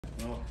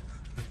Well,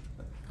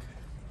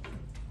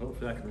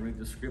 hopefully I can read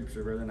the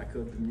scripture better than I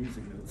could the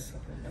music notes.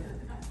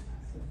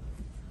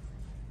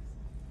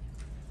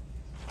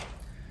 Well,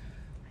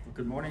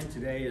 good morning.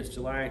 Today is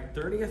July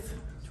 30th,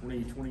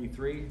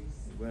 2023.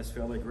 West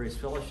Valley Grace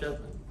Fellowship.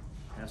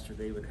 Pastor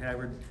David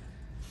Havard.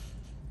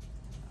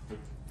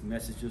 The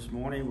message this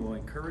morning will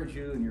encourage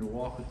you in your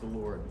walk with the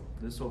Lord.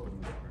 Let's open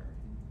with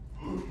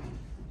prayer.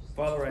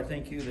 Father, I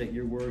thank you that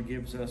your word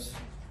gives us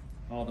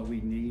all that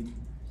we need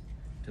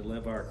to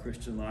live our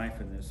Christian life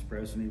in this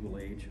present evil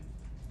age.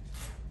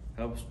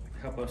 Help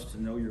us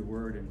to know your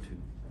word and to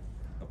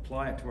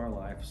apply it to our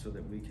life so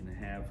that we can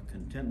have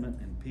contentment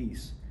and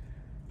peace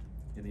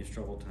in these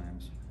troubled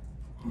times.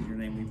 In your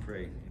name we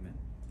pray, amen.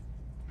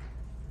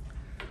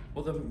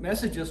 Well, the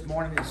message this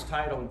morning is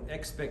titled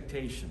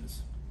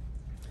Expectations.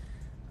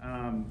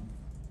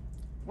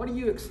 What do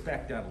you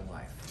expect out of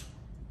life?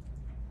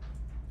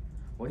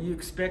 What do you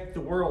expect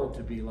the world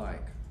to be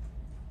like?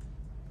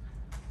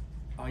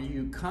 Are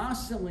you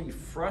constantly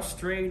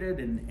frustrated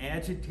and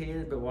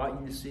agitated by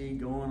what you see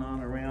going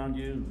on around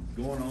you,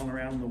 going on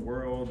around the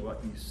world,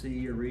 what you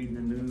see or read in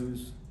the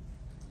news?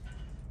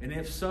 And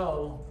if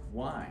so,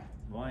 why?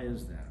 Why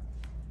is that?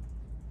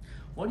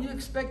 What do you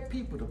expect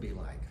people to be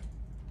like?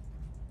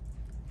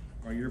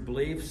 Are your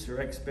beliefs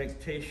or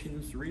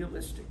expectations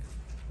realistic?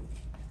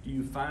 Do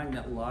you find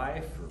that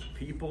life or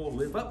people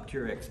live up to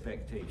your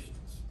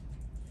expectations?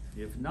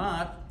 If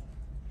not,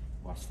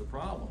 what's the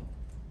problem?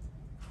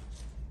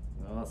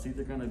 Well, it's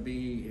either going to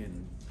be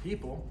in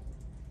people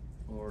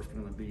or it's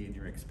going to be in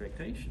your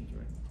expectations,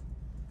 right?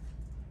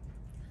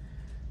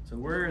 So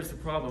where is the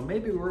problem?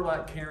 Maybe we're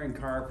like Karen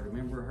Carpenter.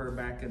 Remember her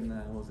back in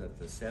the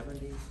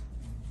 70s?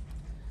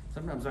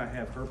 Sometimes I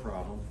have her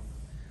problem.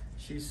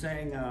 She's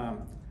saying,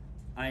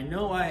 I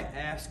know I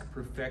ask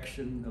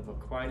perfection of a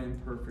quite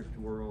imperfect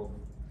world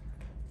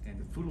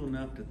and fool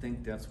enough to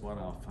think that's what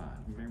I'll find.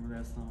 Remember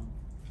that song?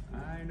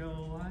 I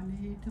know I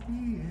need to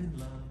be in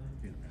love.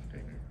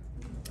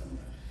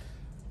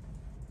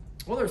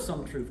 Well, there's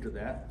some truth to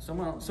that.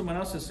 Someone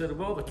else has said,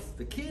 well,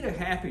 the key to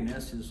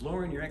happiness is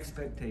lowering your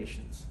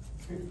expectations.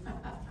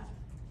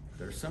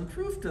 There's some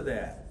truth to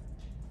that.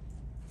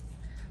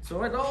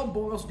 So it all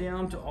boils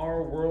down to our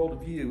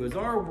worldview. Is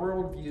our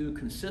worldview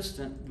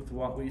consistent with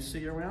what we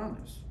see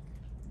around us?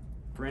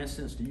 For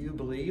instance, do you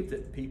believe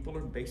that people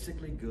are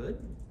basically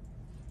good?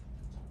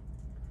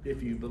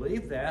 If you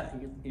believe that,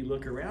 you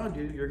look around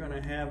you, you're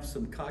going to have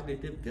some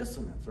cognitive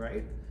dissonance,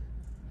 right?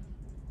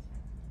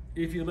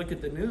 If you look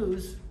at the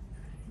news,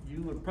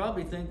 you would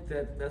probably think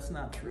that that's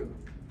not true.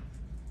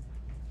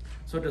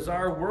 So does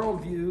our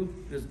worldview,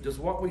 does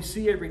what we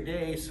see every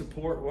day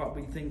support what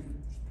we think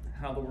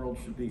how the world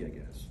should be, I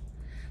guess?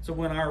 So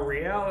when our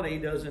reality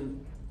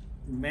doesn't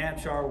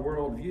match our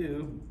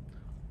worldview,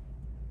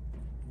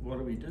 what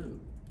do we do?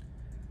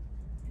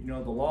 You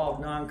know, the law of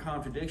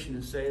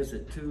non-contradiction says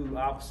that two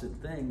opposite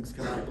things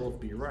cannot both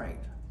be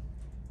right.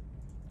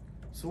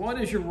 So what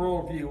is your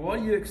worldview? What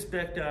do you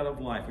expect out of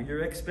life? Are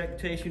your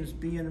expectations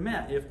being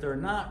met? If they're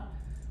not,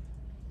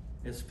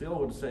 as Phil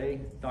would say,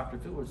 Dr.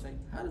 Phil would say,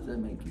 how does that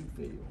make you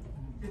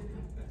feel?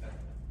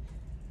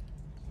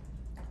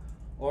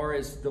 Or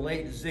as the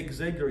late Zig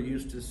Ziglar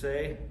used to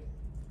say,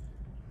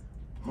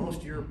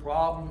 most of your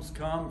problems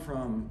come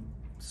from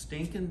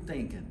stinking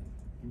thinking.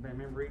 Anybody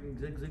remember reading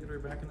Zig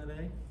Ziglar back in the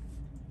day?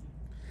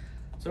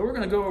 So we're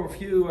going to go over a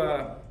few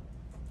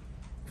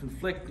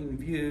conflicting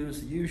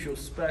views, the usual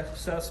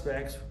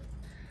suspects.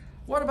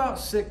 What about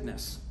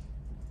sickness?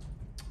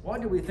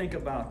 What do we think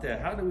about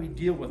that? How do we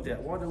deal with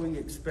that? What do we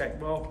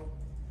expect? Well,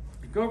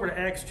 go over to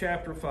Acts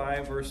chapter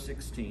 5, verse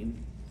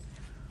 16.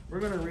 We're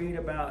going to read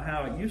about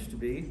how it used to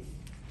be.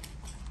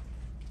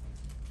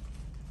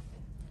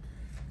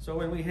 So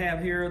when we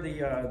have here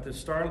the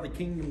start of the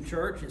kingdom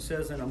church, it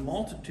says, and a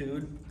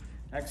multitude,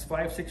 Acts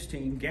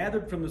 5:16,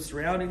 gathered from the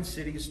surrounding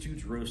cities to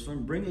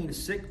Jerusalem, bringing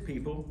sick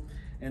people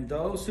and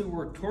those who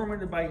were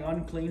tormented by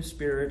unclean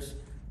spirits,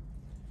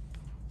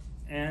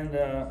 and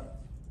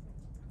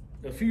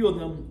a few of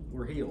them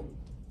were healed.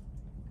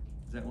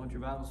 Is that what your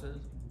Bible says?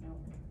 No.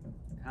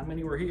 How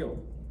many were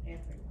healed?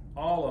 Everyone.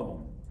 All of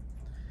them.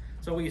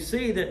 So we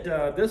see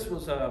that this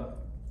was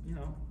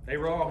they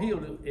were all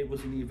healed. It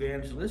was an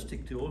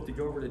evangelistic tool. If you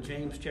go over to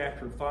James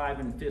chapter 5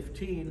 and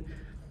 15,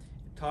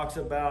 it talks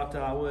about,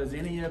 was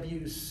any of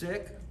you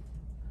sick?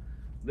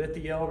 Let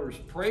the elders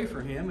pray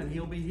for him and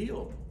he'll be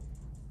healed.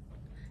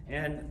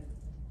 And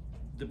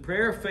the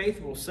prayer of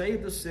faith will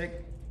save the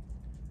sick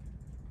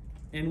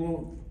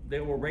and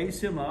they will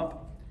raise him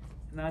up.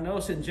 And I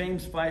notice in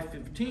James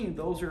 5:15,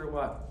 those are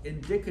what?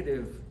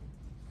 Indicative,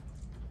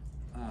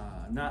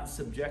 not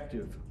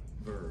subjective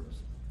verbs.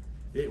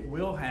 It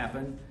will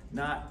happen,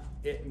 not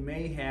it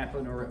may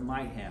happen or it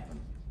might happen.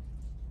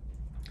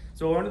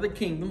 So under the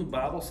kingdom, the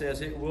Bible says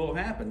it will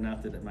happen,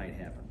 not that it might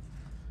happen.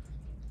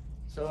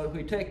 So if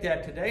we take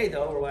that today,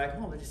 though, we're like,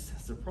 oh,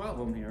 that's a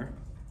problem here.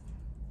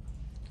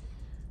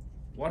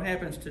 What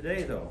happens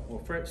today, though? Well,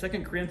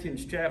 2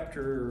 Corinthians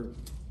chapter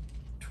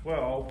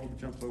 12, we'll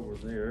jump over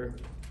there.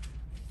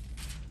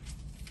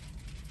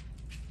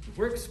 If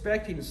we're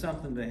expecting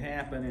something to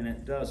happen and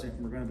it doesn't,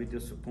 we're going to be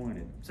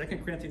disappointed. 2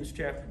 Corinthians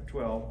chapter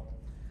 12.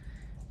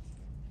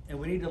 And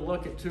we need to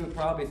look at, too,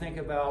 probably think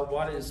about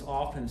what is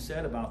often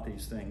said about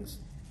these things.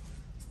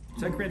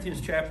 2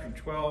 Corinthians chapter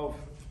 12,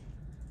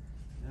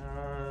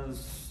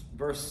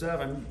 verse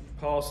 7,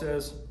 Paul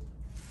says,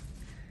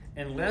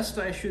 "And lest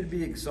I should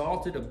be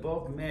exalted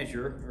above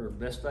measure, or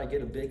lest I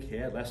get a big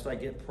head, lest I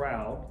get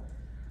proud,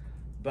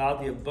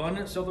 by the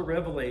abundance of the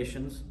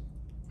revelations,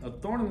 a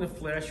thorn in the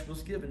flesh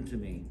was given to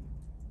me,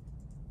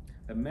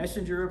 a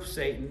messenger of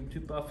Satan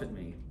to buffet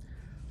me,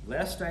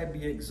 lest I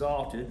be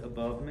exalted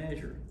above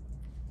measure."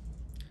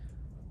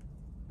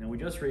 Now we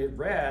just read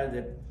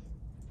that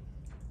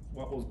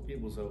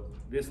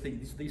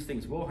these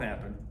things will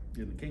happen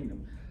in the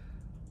kingdom.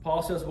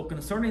 Paul says, well,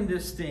 concerning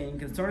this thing,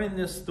 concerning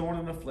this thorn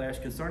in the flesh,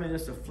 concerning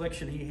this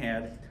affliction he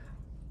had,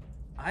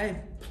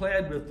 I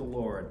pled with the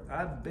Lord.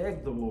 I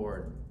begged the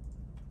Lord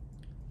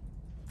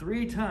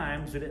 3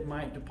 times that it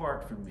might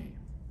depart from me.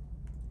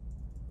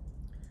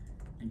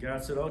 And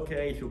God said,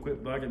 okay, if you'll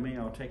quit bugging me,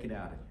 I'll take it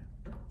out of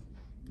you.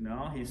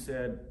 No, he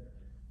said,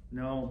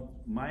 no,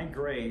 my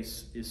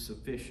grace is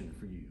sufficient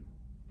for you.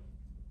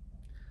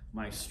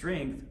 My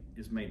strength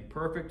is made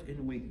perfect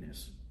in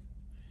weakness.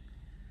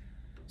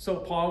 So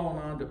Paul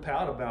went on to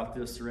pout about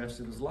this the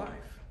rest of his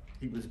life.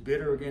 He was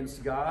bitter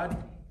against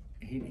God.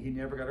 He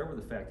never got over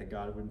the fact that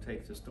God wouldn't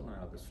take this thorn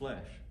out of his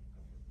flesh.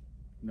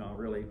 No,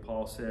 really,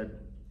 Paul said,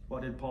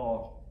 what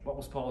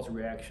was Paul's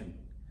reaction?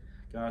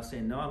 God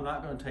saying, no, I'm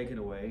not going to take it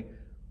away.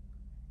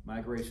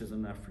 My grace is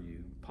enough for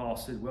you. Paul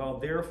said, well,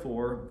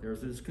 therefore,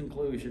 there's this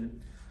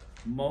conclusion,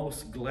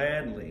 most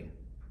gladly,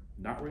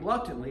 not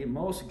reluctantly,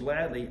 most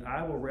gladly,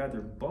 I will rather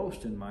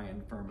boast in my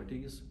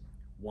infirmities.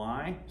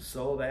 Why?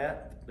 So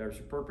that, there's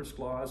a purpose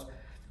clause,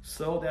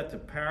 so that the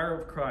power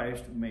of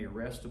Christ may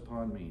rest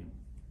upon me.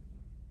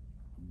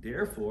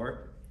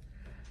 Therefore,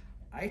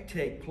 I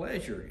take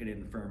pleasure in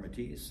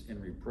infirmities,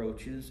 in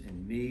reproaches,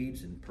 in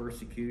needs, in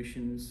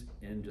persecutions,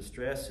 in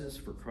distresses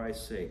for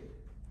Christ's sake.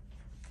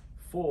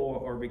 For,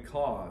 or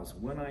because,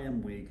 when I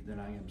am weak, then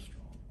I am strong.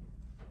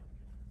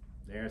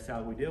 There's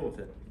how we deal with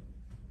it.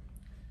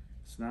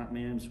 It's not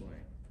man's way.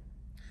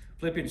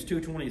 Philippians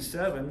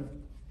 2:27.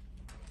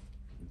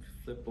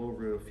 Flip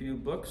over a few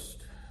books.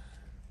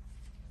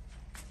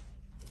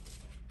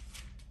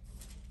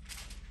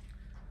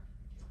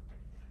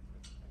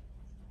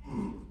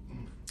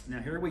 Now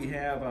here we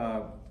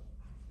have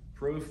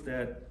proof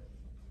that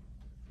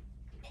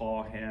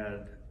Paul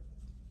had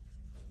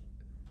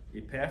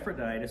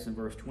Epaphroditus in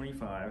verse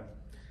 25. It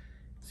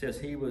says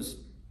he was,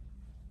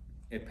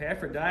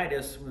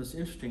 Epaphroditus was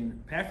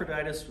interesting.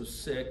 Epaphroditus was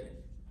sick,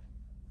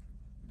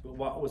 but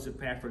what was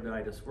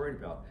Epaphroditus worried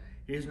about?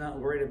 He's not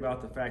worried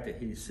about the fact that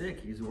he's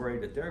sick. He's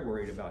worried that they're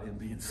worried about him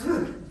being sick.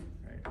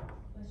 Right?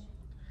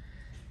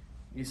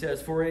 He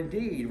says, for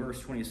indeed,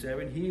 verse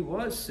 27, he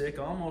was sick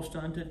almost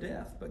unto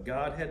death, but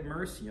God had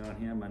mercy on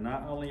him, and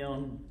not only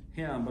on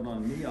him, but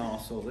on me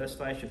also, lest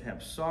I should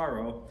have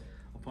sorrow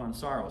upon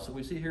sorrow. So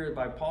we see here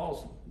by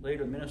Paul's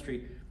later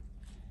ministry,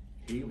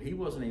 he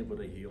wasn't able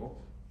to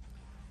heal.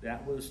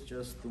 That was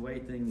just the way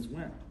things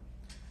went.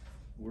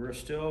 We're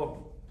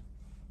still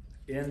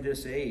in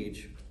this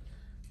age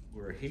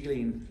where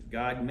healing,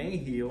 God may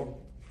heal,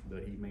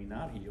 but he may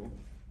not heal.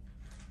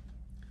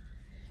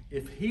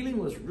 If healing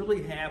was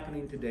really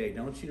happening today,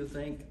 don't you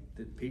think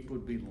that people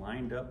would be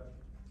lined up?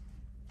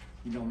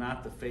 You know,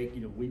 not the fake, you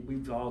know,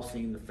 we've all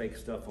seen the fake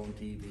stuff on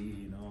TV,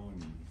 you know.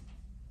 And,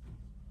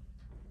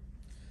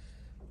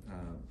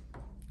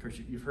 of course,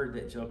 you've heard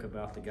that joke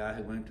about the guy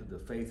who went to the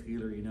faith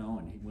healer, you know,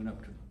 and he went up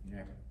to, you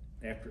know,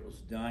 after it was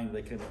dying,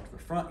 they came up to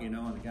the front, you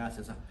know, and the guy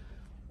says,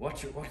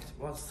 what's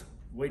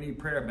we need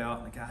prayer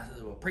about? And the guy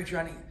says, well, preacher,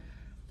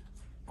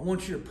 I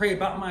want you to pray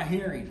about my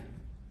hearing.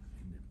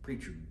 And the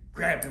preacher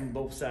grabbed him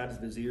both sides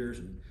of his ears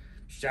and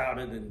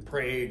shouted and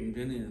prayed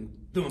and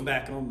threw him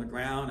back on the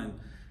ground.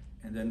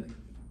 And then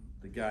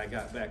the guy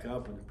got back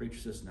up and the preacher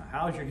says, now,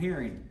 how's your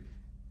hearing?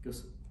 He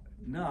goes,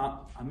 no,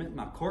 I meant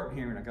my court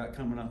hearing I got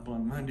coming up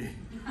on Monday.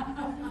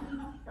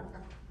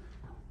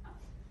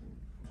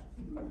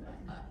 But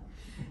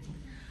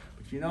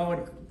you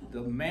know,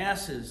 the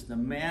masses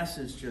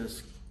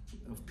just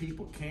of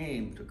people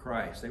came to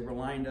Christ. They were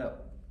lined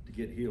up to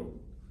get healed.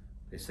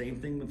 The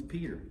same thing with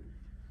Peter.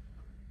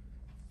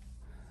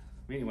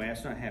 Anyway,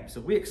 that's not happening.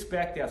 So we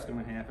expect that's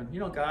going to happen.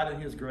 You know, God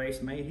in his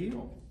grace may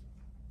heal.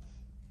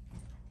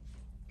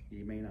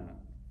 He may not.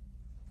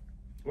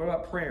 What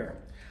about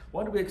prayer?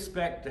 What do we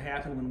expect to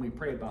happen when we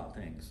pray about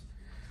things?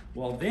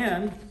 Well,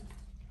 then,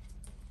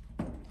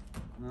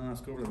 let's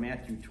go over to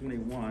Matthew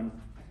 21.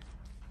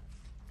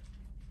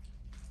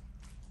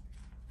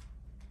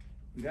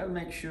 We got to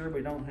make sure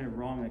we don't have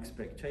wrong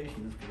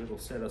expectations, because it'll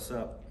set us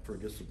up for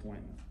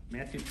disappointment.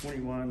 Matthew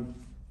 21.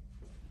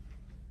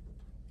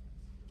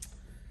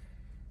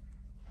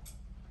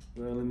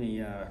 Well, let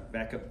me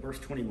back up verse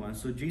 21.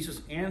 So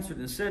Jesus answered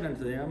and said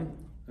unto them,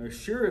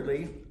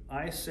 assuredly,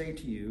 I say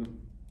to you,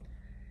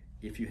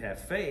 if you have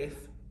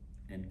faith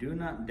and do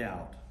not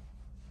doubt,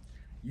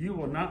 You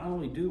will not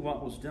only do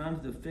what was done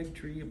to the fig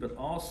tree, but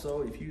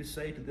also if you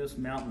say to this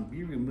mountain,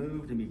 be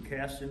removed and be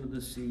cast into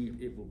the sea,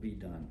 it will be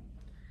done.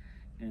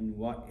 And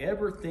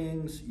whatever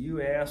things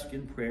you ask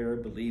in prayer,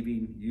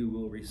 believing, you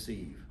will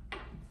receive.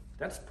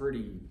 That's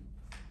pretty,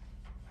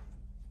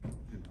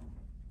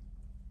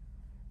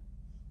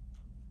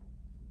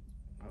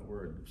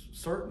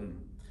 certain.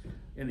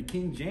 In the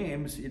King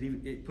James,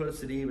 it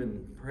puts it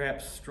even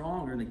perhaps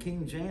stronger. In the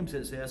King James,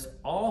 it says,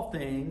 all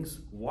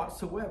things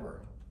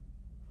whatsoever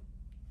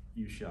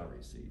you shall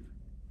receive.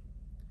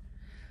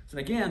 So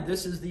again,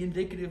 this is the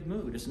indicative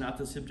mood. It's not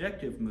the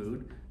subjunctive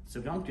mood.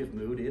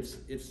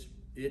 It's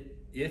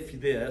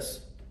if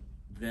this,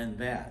 then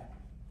that.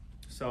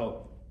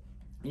 So,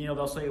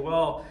 they'll say,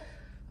 well,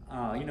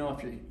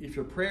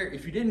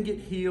 if you didn't get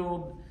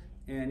healed,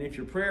 and if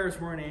your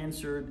prayers weren't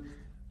answered,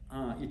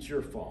 it's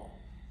your fault.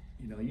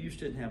 You just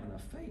didn't have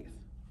enough faith.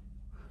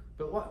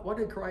 But what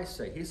did Christ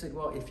say? He said,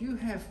 well, if you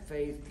have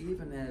faith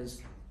even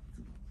as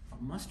a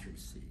mustard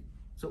seed.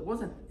 So it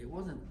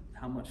wasn't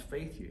how much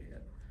faith you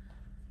had.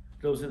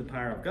 It goes in the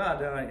power of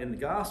God. Now, in the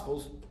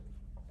Gospels,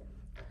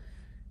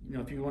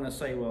 if you want to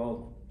say,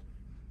 well,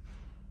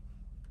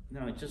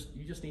 no, you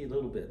just need a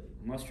little bit,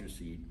 mustard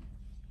seed.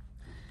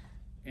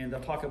 And they'll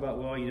talk about,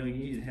 well, you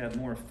need to have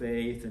more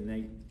faith, and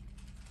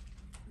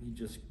you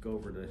just go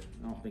over to,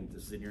 I don't think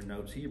this is in your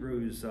notes,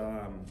 Hebrews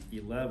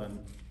 11.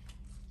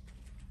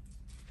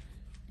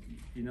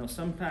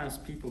 Sometimes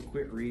people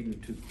quit reading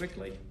too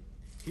quickly.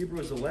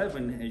 Hebrews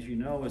 11, as you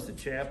know, is the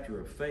chapter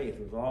of faith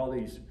with all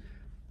these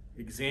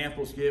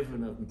examples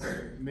given of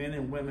men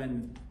and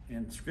women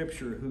in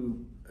Scripture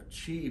who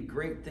achieve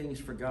great things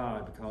for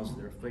God because of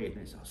their faith.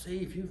 And they say, see,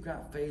 if you've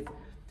got faith,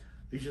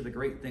 these are the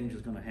great things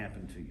that's going to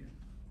happen to you.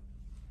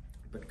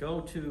 But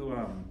go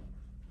to,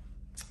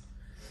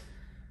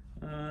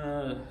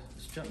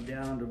 let's jump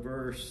down to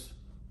verse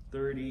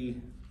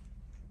 30.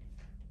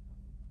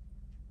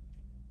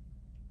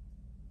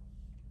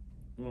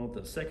 Well,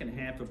 the second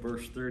half of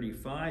verse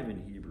 35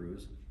 in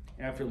Hebrews,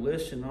 after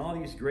listing all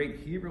these great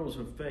heroes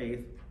of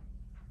faith,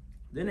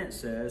 then it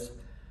says,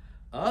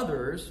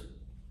 others,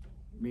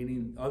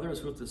 meaning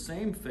others with the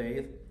same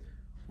faith,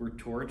 were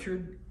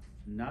tortured,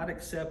 not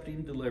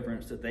accepting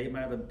deliverance that they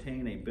might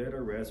obtain a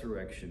better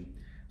resurrection.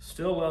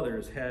 Still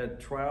others had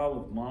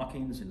trial of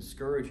mockings and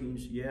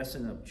scourgings, yes,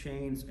 and of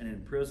chains and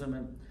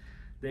imprisonment.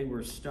 They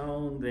were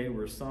stoned, they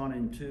were sawn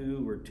in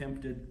two, were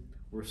tempted,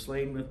 were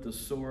slain with the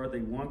sword.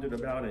 They wandered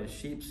about as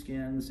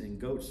sheepskins and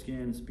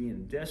goatskins,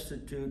 being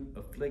destitute,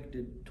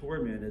 afflicted,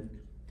 tormented,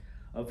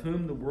 of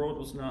whom the world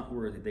was not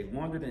worthy. They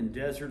wandered in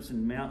deserts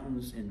and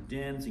mountains, in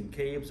dens and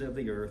caves of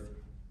the earth.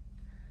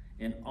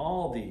 And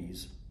all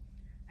these,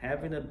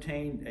 having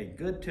obtained a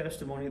good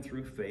testimony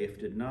through faith,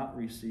 did not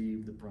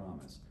receive the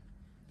promise.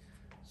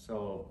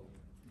 So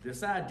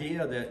this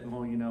idea that,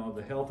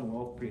 the health and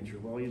wealth preacher,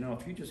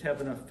 if you just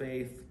have enough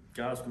faith,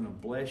 God's going to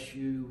bless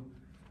you.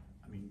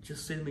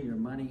 Just send me your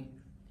money,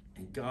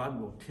 and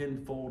God will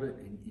tenfold it,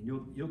 and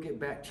you'll get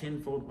back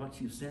tenfold what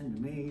you send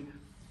to me.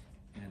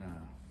 And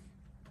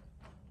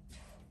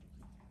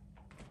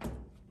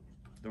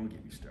don't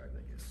get me started,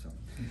 I guess. So,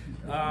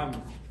 I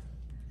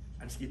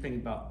just keep thinking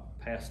about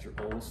Pastor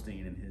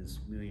Olstein and his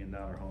 $1 million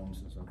homes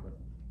and stuff.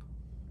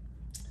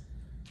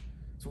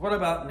 So what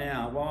about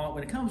now? Well,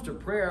 when it comes to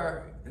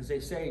prayer, as they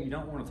say, you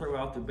don't want to throw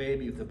out the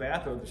baby with the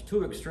bathwater. There's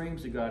two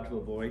extremes you got to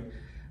avoid.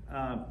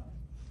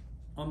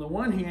 On the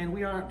one hand,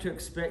 we aren't to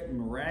expect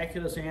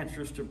miraculous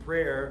answers to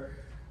prayer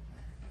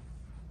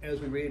as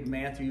we read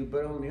Matthew,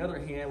 but on the other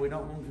hand, we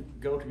don't want to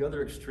go to the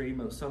other extreme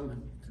of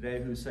some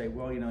today who say,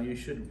 well, you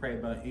shouldn't pray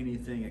about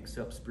anything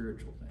except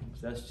spiritual things.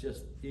 That's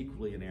just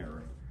equally an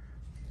error.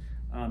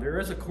 There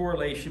is a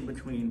correlation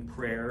between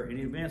prayer and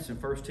events. In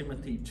 1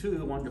 Timothy 2,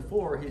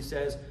 1-4, he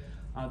says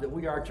that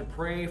we are to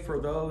pray for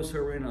those who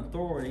are in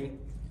authority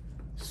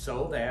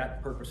so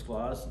that, purpose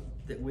clause,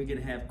 that we can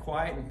have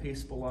quiet and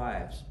peaceful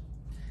lives.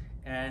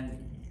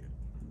 And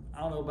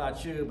I don't know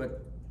about you,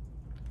 but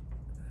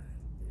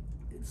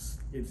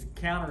it's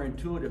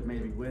counterintuitive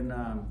maybe. When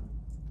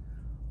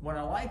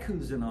I like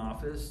who's in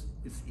office,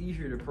 it's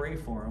easier to pray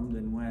for them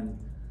than when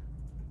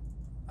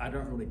I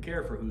don't really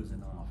care for who's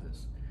in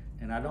office.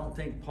 And I don't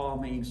think Paul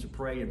means to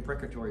pray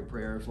imprecatory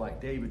prayers like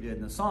David did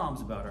in the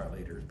Psalms about our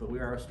leaders, but we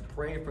are asked to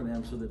pray for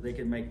them so that they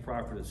can make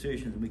proper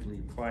decisions and we can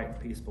lead quiet and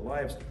peaceful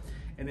lives.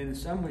 And in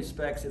some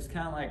respects, it's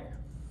kind of like,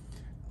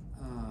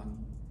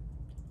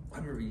 I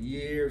remember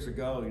years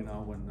ago,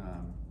 when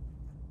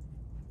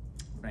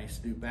I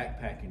used to do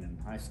backpacking in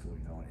high school,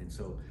 and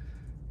so,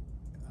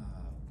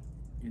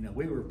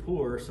 we were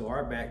poor, so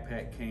our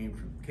backpack came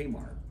from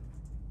Kmart.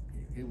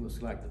 It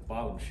was like the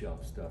bottom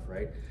shelf stuff,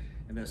 right?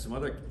 And then some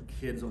other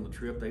kids on the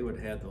trip, they would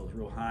have those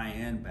real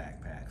high-end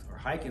backpacks or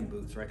hiking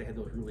boots, right? They had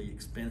those really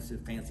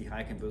expensive, fancy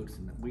hiking boots,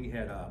 and we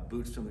had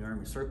boots from the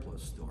Army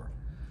surplus store.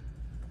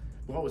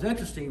 What was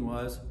interesting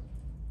was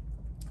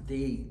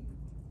the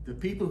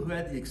people who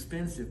had the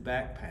expensive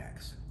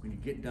backpacks, when you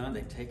get done,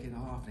 they take it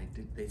off,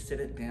 they set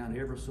it down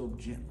ever so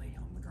gently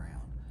on the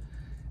ground.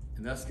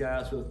 And us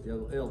guys with the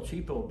little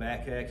cheapo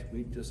backpacks,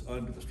 we just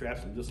undo the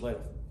straps and just let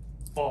it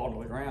fall to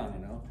the ground,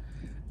 you know.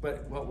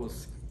 But what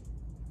was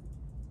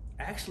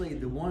actually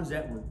the ones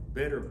that were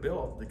better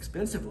built, the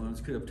expensive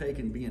ones, could have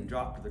taken being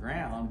dropped to the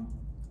ground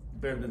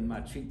better than my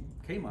cheap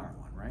Kmart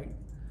one, right?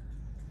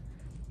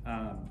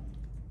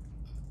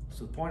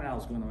 So the point I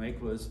was going to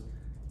make was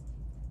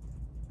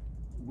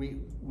we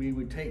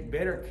would take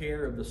better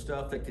care of the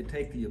stuff that could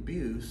take the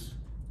abuse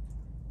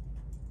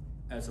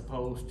as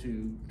opposed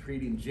to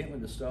treating gently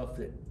the stuff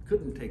that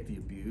couldn't take the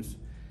abuse.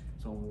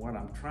 So what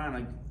I'm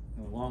trying to,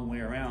 a long way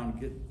around,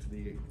 get to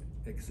the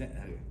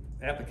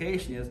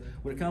application is,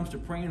 when it comes to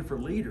praying for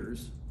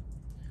leaders,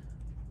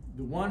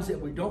 the ones that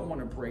we don't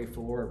want to pray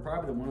for are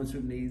probably the ones who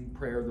need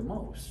prayer the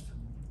most.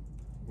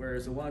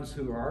 Whereas the ones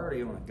who are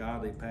already on a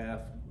godly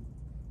path,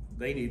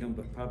 they need them,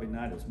 but probably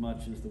not as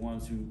much as the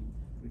ones who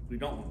we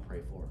don't want to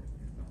pray for.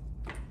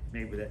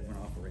 Maybe that went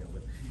off the rail,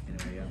 but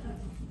anyway.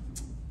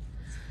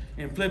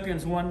 In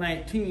Philippians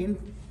 1:19,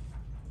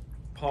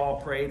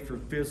 Paul prayed for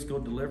physical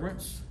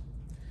deliverance.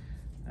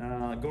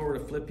 Go over to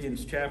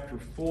Philippians chapter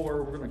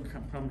 4. We're going to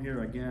come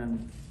here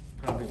again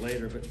probably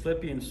later, but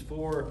Philippians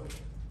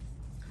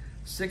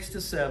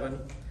 4:6-7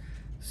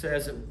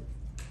 says that,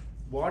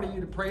 what are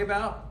you to pray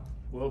about?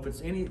 Well, if it's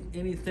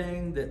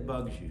anything that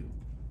bugs you,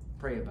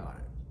 pray about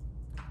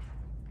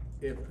it.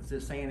 If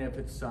it's saying if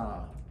it's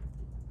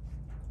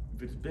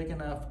big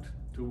enough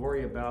to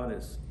worry about,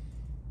 it's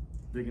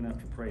big enough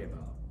to pray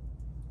about.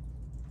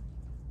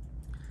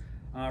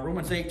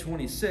 Romans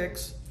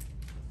 8:26.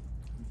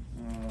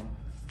 We're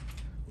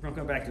going to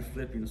come back to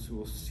Philippians, so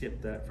we'll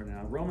skip that for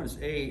now. Romans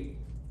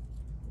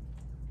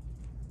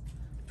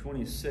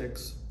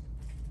 8:26.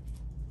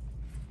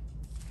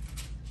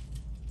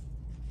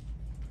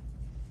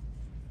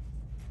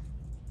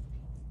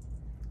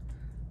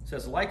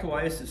 Says,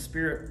 likewise, the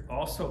Spirit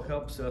also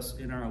helps us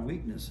in our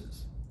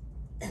weaknesses.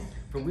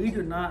 For we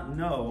do not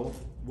know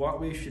what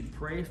we should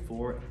pray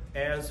for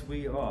as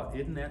we ought.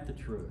 Isn't that the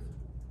truth?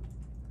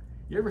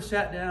 You ever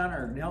sat down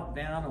or knelt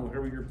down, or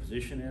whatever your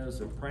position is,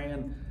 of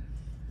praying?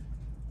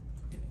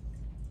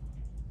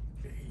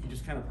 You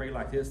just kind of pray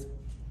like this.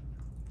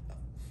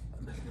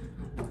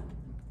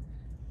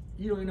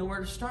 You don't even know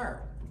where to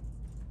start.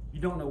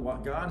 You don't know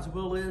what God's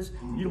will is.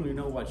 You don't even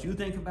know what you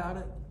think about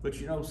it, but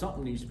you know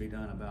something needs to be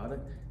done about it.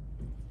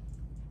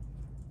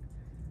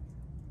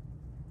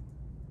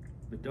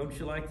 But don't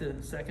you like the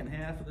second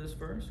half of this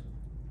verse?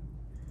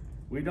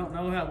 We don't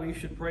know how we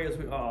should pray as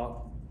we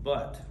ought,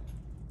 but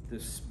the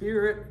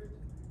Spirit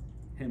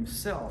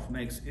Himself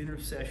makes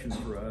intercession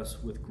for us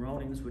with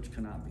groanings which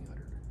cannot be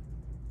uttered.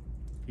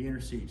 He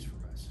intercedes for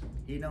us.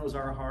 He knows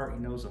our heart. He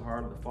knows the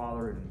heart of the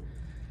Father,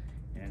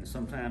 and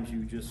sometimes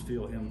you just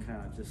feel Him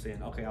kind of just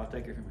saying, okay, I'll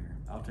take it from here.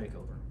 I'll take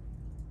over.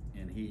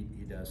 And He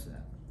does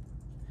that.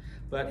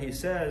 But He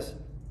says,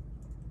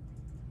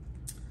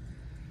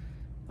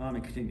 let me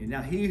continue.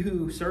 Now He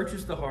who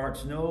searches the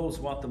hearts knows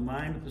what the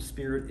mind of the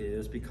Spirit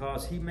is,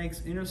 because He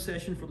makes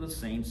intercession for the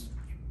saints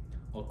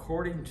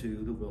according to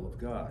the will of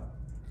God.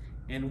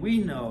 And we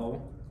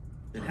know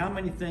that how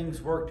many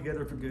things work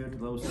together for good to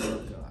those who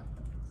love God?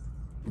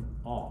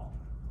 All,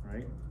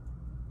 right?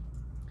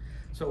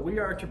 So we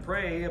are to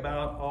pray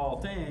about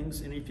all things,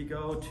 and if you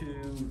go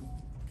to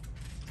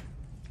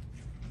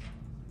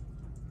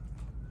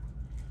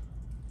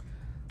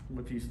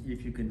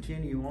if you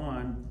continue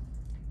on,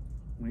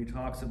 when he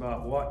talks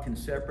about what can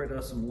separate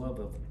us from the love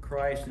of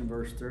Christ in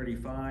verse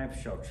 35,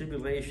 shall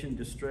tribulation,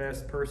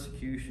 distress,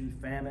 persecution,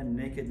 famine,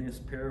 nakedness,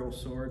 peril,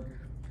 sword.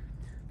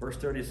 Verse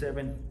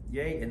 37,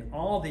 yea, in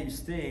all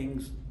these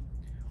things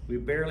we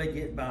barely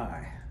get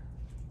by.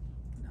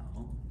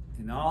 No,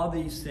 in all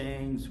these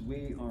things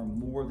we are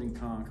more than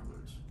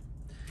conquerors.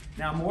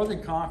 Now, more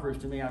than conquerors,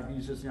 to me, I've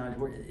used this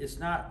word. It's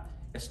not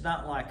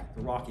like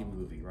the Rocky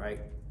movie, right?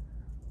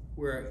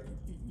 Where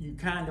you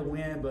kind of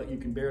win, but you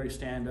can barely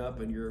stand up,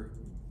 and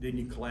then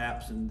you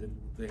collapse, and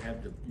they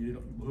have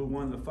who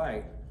won the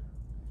fight.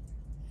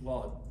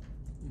 Well,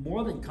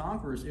 more than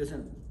conquerors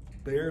isn't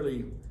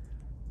barely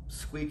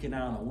squeaking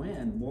out a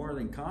win. More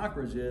than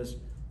conquerors is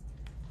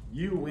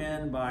you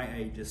win by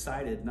a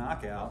decided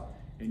knockout,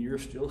 and you're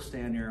still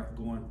standing there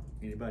going,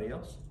 anybody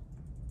else?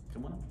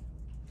 Come on.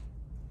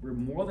 We're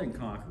more than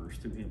conquerors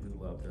through Him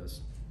who loved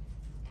us.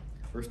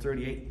 Verse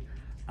 38,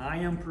 I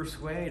am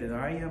persuaded,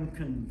 I am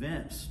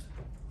convinced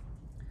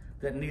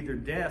that neither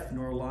death,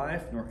 nor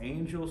life, nor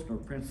angels, nor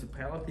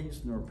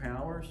principalities, nor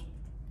powers,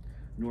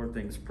 nor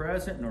things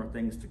present, nor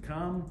things to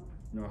come,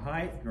 nor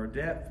height, nor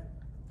depth,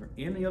 nor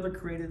any other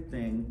created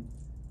thing.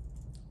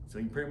 So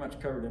you pretty much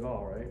covered it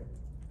all, right?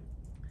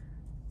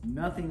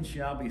 Nothing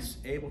shall be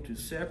able to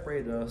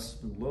separate us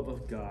from the love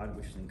of God,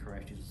 which is in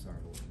Christ Jesus our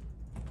Lord.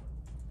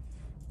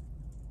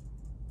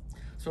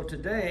 So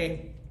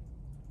today,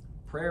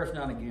 prayer is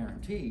not a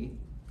guarantee.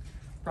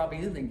 Probably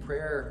anything,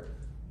 prayer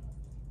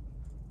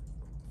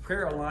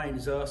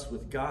aligns us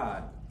with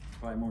God,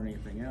 probably more than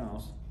anything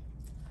else.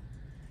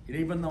 And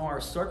even though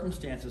our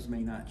circumstances may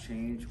not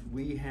change,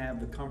 we have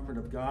the comfort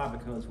of God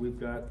because we've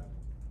got,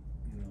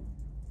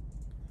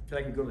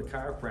 like you go to the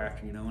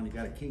chiropractor, you know, and you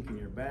got a kink in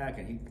your back,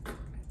 and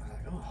I'm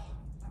like, oh,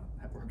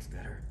 that works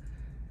better.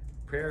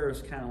 Prayer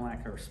is kind of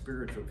like our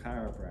spiritual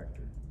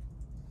chiropractor.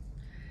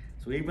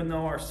 So even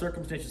though our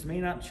circumstances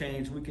may not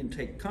change, we can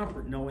take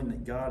comfort knowing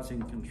that God's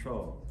in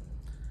control.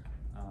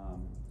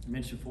 I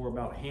mentioned before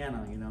about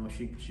Hannah, you know,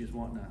 she's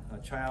wanting a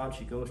child.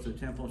 She goes to the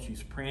temple and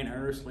she's praying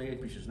earnestly,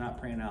 but she's not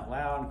praying out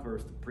loud. And of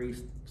course, the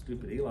priest,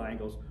 stupid Eli,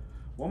 goes,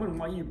 "Woman,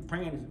 why are you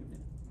praying?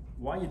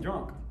 Why are you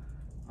drunk?"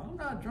 "I'm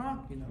not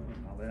drunk," you know,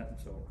 and all that.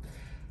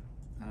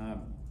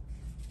 So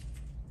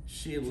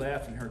she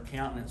left and her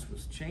countenance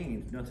was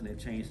changed. Nothing had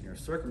changed in her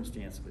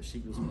circumstance, but she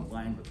was in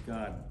line with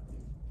God.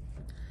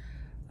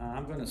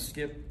 I'm going to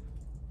skip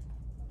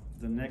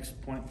the next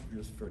point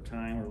just for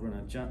time. We're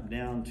going to jump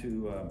down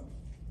to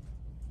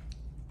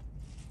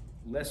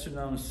lesser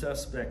known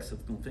suspects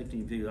of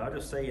conflicting views. I'll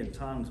just say in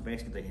tongues,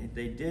 basically,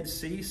 they did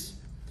cease,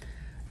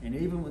 and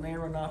even when they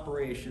were in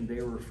operation,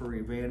 they were for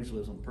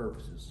evangelism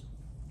purposes.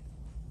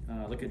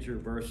 Look at your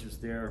verses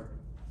there,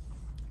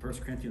 1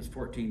 Corinthians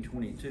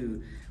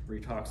 14:22, where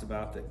he talks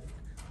about that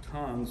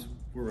tongues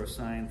were a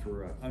sign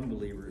for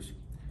unbelievers.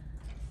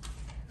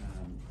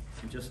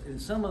 And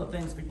some of the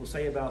things people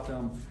say about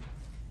them,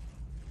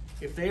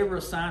 if they were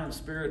a sign of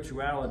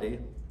spirituality,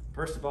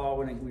 first of all,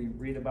 when we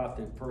read about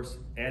the first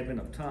advent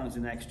of tongues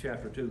in Acts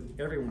chapter 2,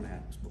 everyone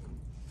had spoken,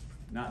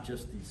 not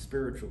just the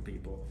spiritual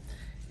people.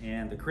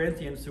 And the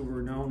Corinthians, who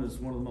were known as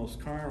one of the most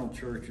carnal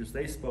churches,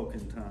 they spoke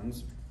in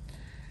tongues.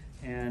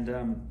 And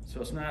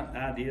so it's not an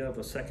idea of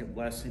a second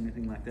blessing,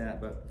 anything like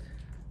that.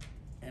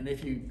 And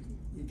if you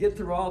get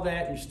through all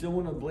that and you still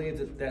want to believe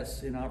that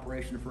that's in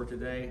operation for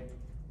today,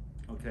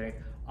 okay,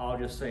 I'll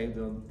just say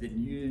then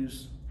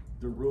use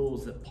the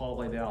rules that Paul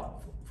laid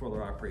out for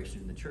their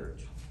operation in the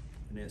church.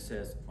 And it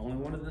says only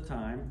one at a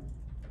time,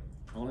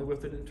 only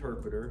with an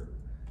interpreter,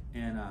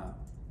 and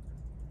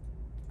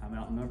I'm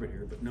outnumbered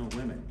here, but no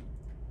women,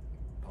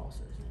 Paul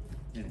says.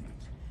 Anyway.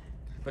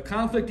 But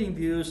conflicting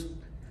views,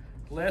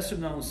 lesser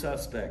known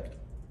suspect.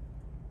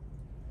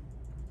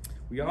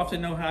 We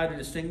often know how to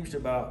distinguish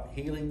about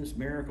healings,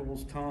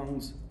 miracles,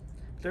 tongues.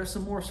 But there's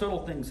some more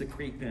subtle things that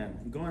creep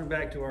in. Going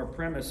back to our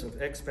premise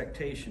of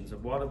expectations,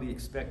 of what do we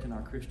expect in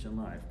our Christian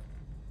life.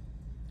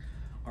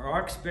 Are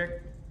our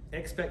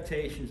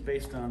expectations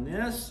based on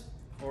this,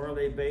 or are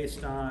they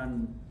based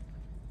on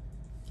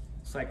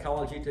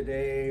psychology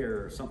today,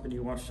 or something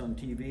you watched on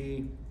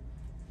TV,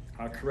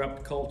 our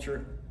corrupt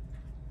culture?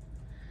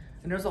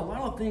 And there's a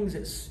lot of things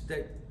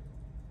that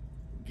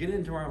get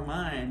into our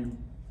mind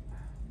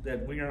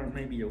that we aren't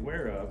maybe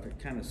aware of. It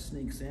kind of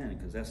sneaks in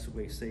because that's the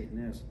way Satan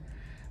is.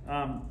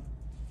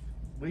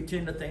 We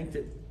tend to think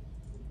that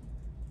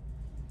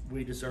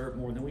we deserve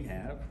more than we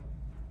have.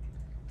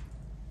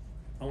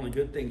 Only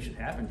good things should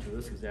happen to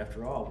us because,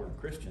 after all, we're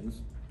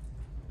Christians.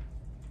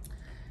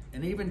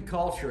 And even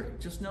culture.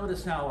 Just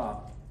notice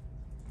how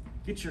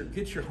get your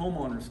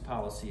homeowner's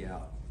policy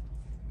out,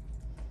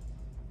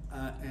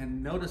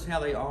 and notice how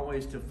they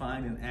always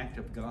define an act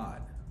of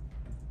God.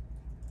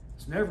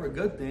 It's never a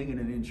good thing in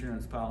an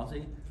insurance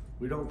policy.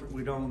 We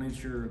don't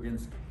insure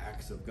against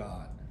acts of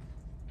God.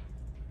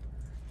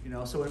 You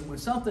know, so when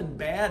something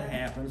bad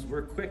happens,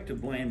 we're quick to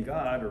blame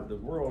God, or the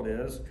world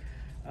is.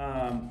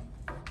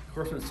 Of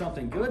course, when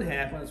something good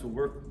happens,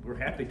 well, we're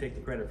happy to take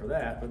the credit for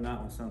that, but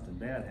not when something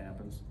bad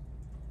happens.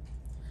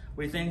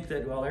 We think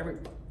that, well,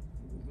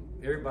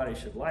 everybody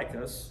should like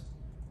us.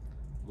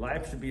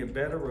 Life should be a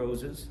bed of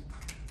roses.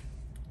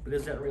 But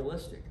is that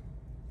realistic?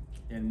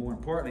 And more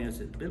importantly, is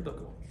it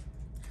biblical?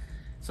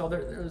 So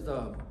there's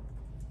a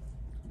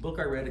book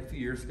I read a few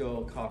years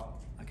ago called,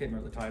 I can't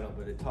remember the title,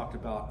 but it talked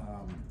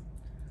about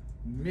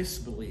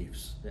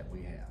misbeliefs that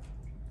we have.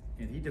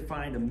 And he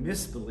defined a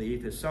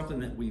misbelief as something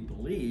that we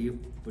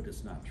believe, but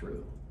it's not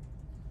true.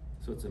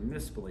 So it's a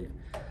misbelief.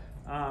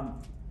 A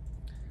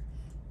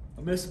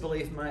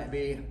misbelief might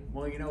be,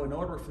 well, you know, in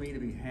order for me to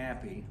be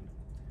happy,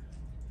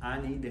 I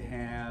need to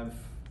have,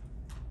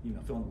 you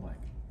know, fill in the blank.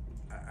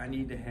 I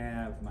need to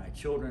have my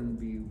children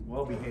be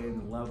well behaved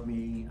and love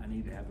me. I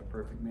need to have a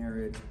perfect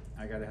marriage.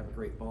 I got to have a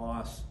great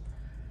boss.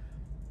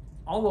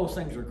 All those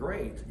things are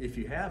great if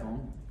you have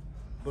them,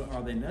 but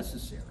are they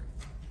necessary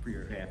for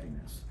your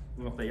happiness?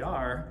 Well, if they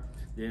are,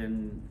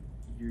 then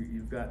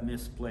you've got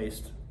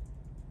misplaced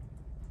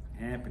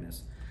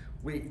happiness.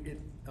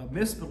 A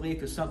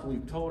misbelief is something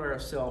we've told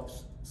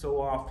ourselves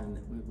so often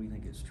that we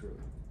think it's true.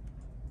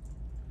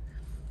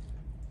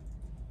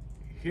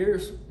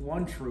 Here's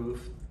one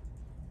truth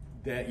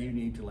that you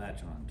need to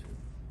latch on to.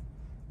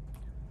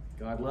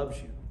 God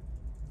loves you.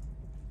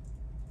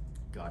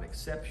 God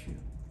accepts you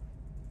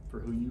for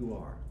who you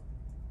are.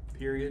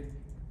 Period.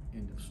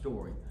 End of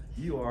story.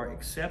 You are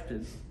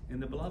accepted in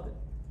the beloved.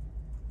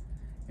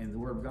 And the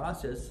Word of God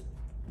says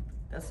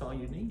that's all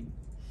you need.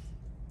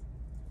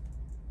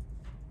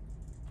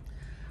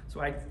 So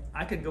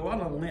I could go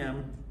out on a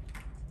limb,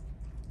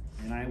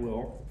 and I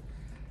will.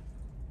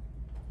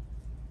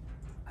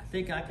 I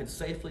think I could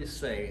safely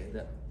say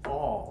that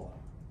all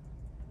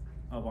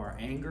of our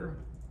anger,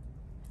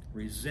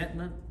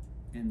 resentment,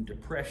 in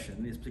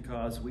depression is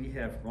because we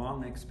have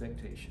wrong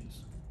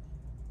expectations.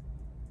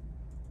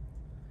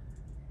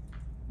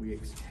 We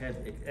have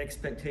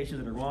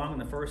expectations that are wrong in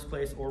the first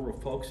place, or we're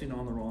focusing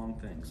on the wrong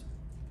things.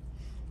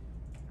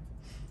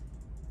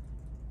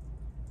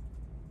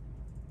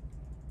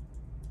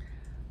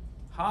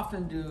 How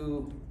often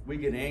do we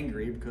get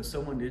angry because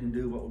someone didn't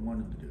do what we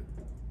wanted to do?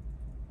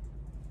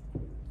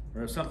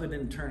 Or if something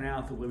didn't turn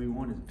out the way we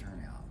wanted it to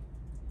turn out?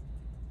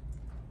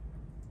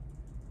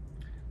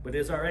 But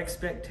is our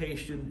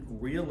expectation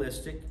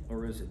realistic,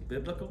 or is it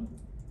biblical?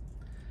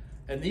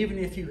 And even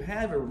if you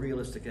have a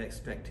realistic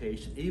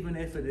expectation, even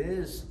if it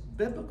is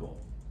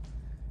biblical,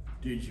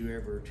 did you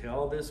ever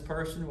tell this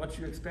person what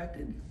you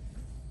expected?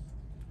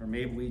 Or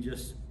maybe we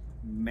just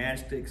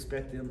magically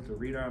expect them to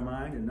read our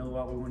mind and know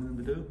what we want them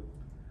to do?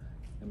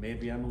 And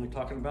maybe I'm only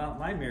talking about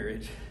my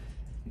marriage.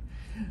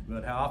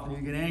 But how often do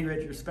you get angry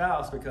at your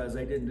spouse because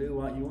they didn't do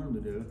what you want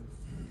them to do?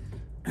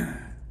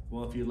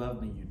 Well, if you love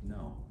me, you'd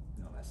know.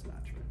 No, that's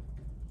not true.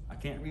 I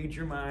can't read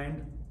your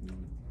mind, or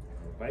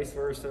vice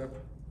versa.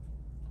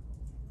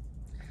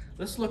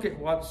 Let's look at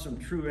what some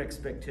true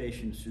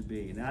expectations should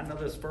be. Now, I know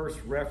this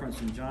first reference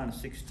in John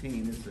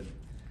 16 is a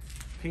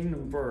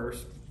kingdom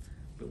verse,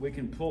 but we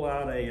can pull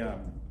out a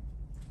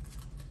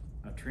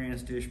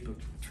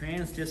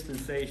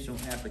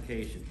transdispensational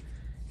application.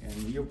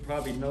 And you'll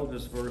probably know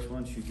this verse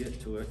once you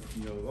get to it.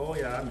 You go, oh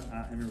yeah,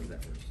 I remember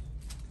that verse.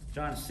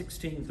 John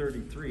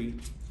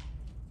 16:33.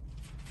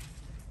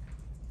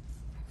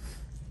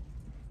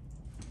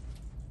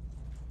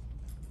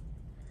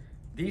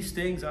 These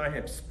things I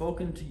have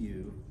spoken to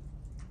you,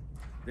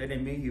 that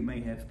in me you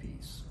may have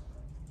peace.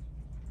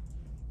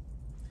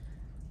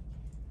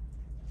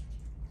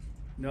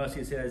 Notice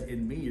he says,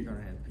 in me you're going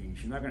to have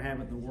peace. You're not going to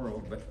have it in the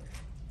world, but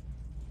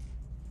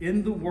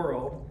in the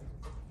world,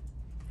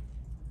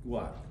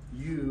 what?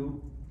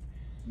 You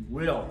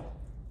will.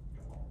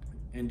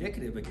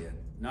 Indicative again,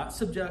 not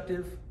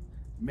subjective.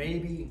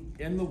 Maybe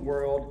in the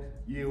world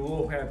you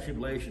will have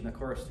tribulation. Of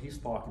course, he's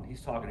talking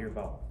here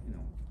about,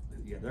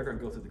 yeah, they're going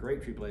to go through the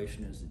great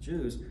tribulation as the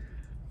Jews.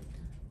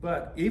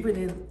 But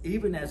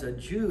even as a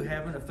Jew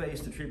having to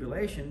face the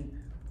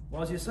tribulation,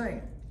 what is he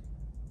saying?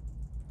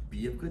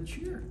 Be of good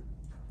cheer.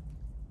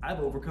 I've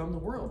overcome the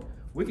world.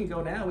 We can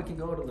go now. We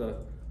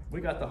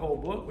got the whole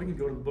book. We can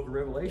go to the book of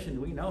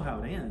Revelation. We know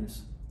how it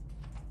ends.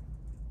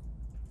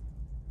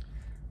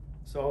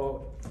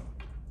 So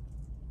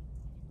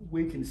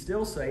we can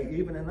still say,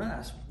 even in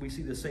us, we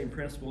see the same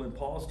principle in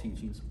Paul's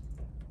teachings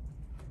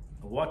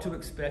of what to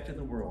expect in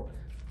the world.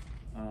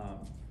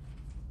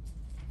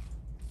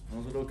 There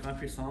was a little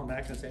country song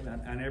back and saying,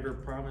 I never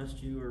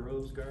promised you a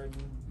rose garden.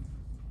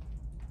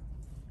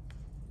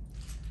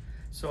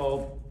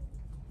 So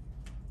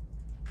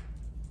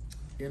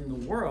in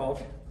the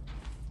world,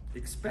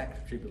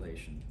 expect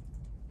tribulation.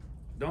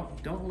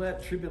 Don't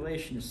let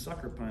tribulation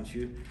sucker punch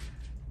you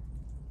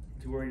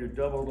to where you're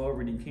doubled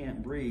over and you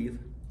can't breathe.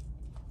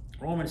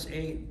 Romans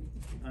 8,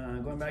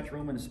 going back to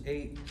Romans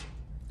 8,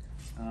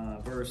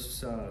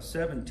 verse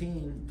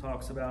 17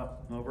 talks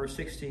about, verse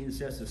 16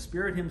 says, the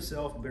Spirit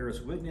himself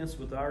bears witness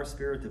with our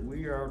spirit that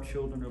we are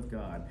children of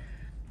God.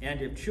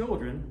 And if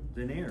children,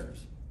 then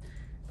heirs.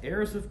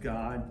 Heirs of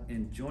God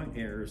and joint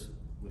heirs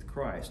with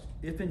Christ.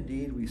 If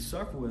indeed we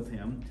suffer with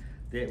him,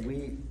 that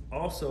we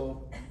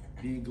also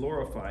be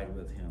glorified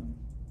with him.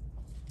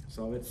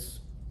 So it's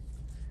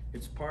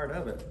part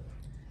of it.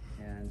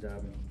 And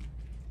of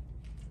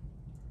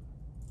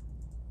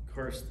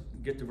course,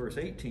 get to verse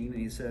 18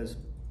 and he says,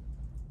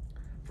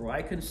 for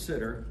I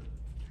consider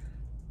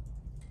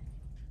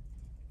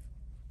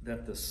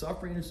that the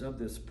sufferings of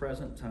this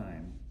present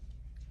time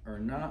are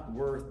not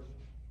worth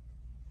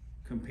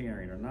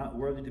comparing, are not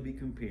worthy to be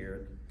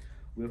compared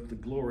with the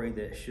glory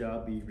that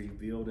shall be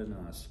revealed in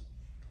us.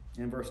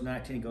 In verse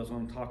 19, it goes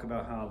on to talk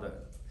about how the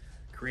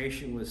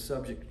creation was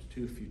subject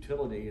to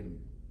futility, and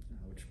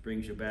which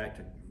brings you back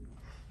to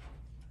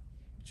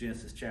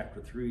Genesis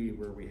chapter 3,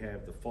 where we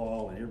have the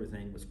fall and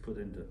everything was put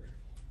into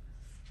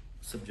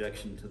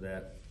subjection to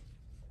that,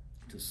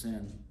 to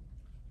sin.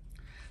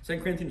 2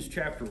 Corinthians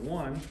chapter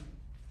 1.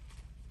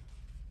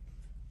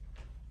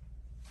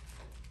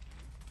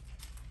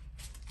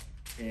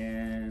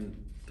 And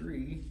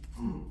 3.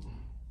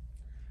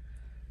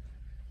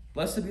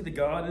 Blessed be the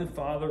God and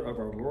Father of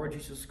our Lord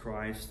Jesus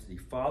Christ, the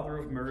Father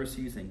of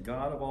mercies and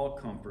God of all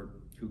comfort,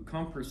 who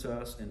comforts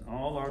us in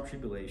all our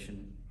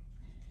tribulation,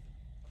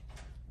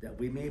 that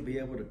we may be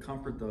able to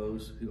comfort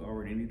those who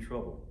are in any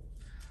trouble,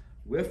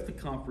 with the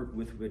comfort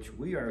with which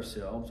we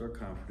ourselves are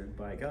comforted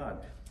by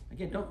God.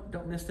 Again,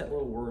 don't miss that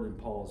little word in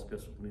Paul's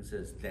epistle when he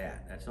says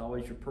that. That's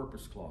always your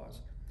purpose clause.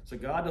 So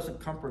God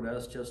doesn't comfort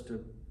us just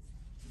to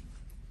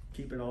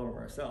keep it all to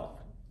ourselves.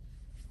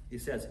 He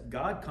says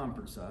God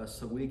comforts us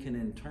so we can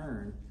in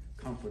turn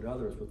comfort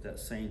others with that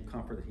same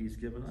comfort that he's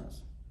given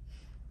us.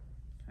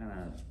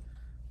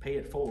 Pay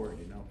it forward,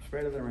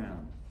 spread it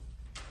around.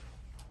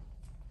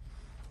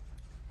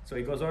 So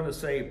he goes on to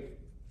say,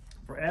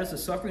 for as the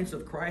sufferings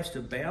of Christ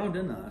abound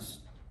in us,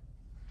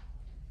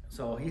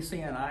 So he's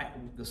saying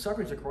the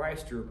sufferings of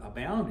Christ are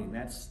abounding.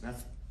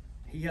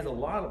 He has a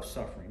lot of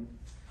suffering,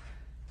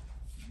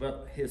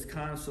 but his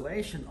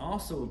consolation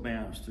also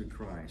abounds through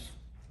Christ.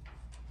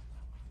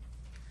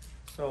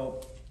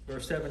 So,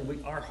 verse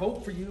 7, our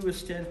hope for you is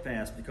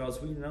steadfast,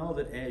 because we know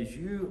that as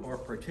you are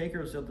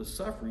partakers of the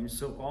suffering,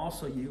 so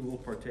also you will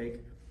partake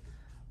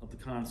of the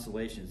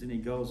consolations. And he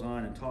goes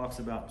on and talks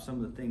about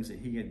some of the things that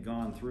he had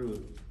gone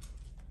through.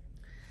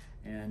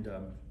 And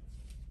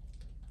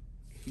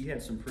he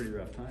had some pretty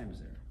rough times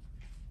there.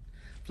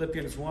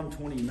 Philippians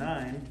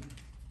 1:29.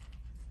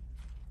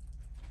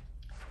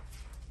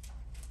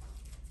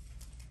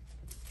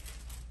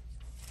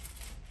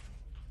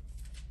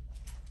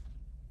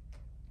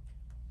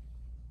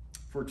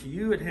 For to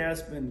you it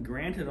has been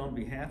granted on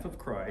behalf of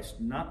Christ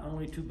not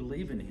only to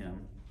believe in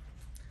him,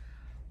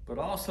 but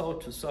also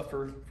to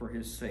suffer for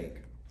his sake.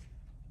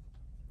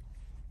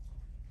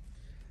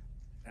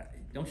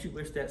 Don't you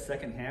wish that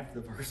second half of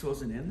the verse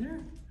wasn't in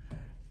there?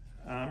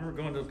 I remember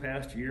going to the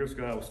pastor years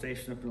ago. I was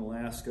stationed up in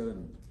Alaska,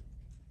 and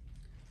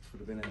this would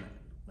have been in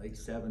the late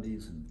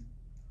 70s, and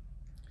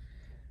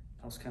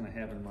I was kind of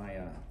having my,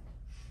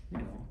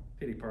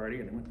 pity party,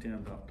 and I went to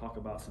him to talk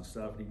about some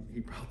stuff. And he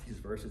brought these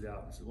verses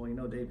out and said,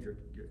 "Well, Dave,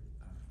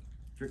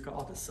 you're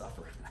called to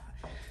suffer."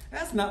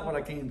 That's not what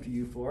I came to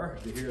you for,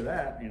 to hear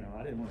that. I didn't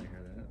want to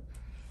hear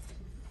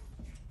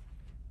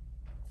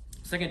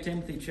that. 2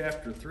 Timothy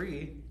chapter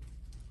 3,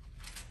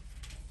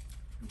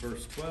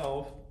 verse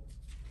 12,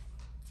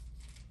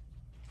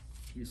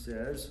 he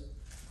says,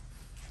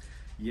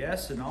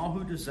 "Yes, and all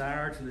who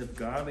desire to live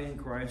godly in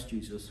Christ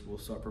Jesus will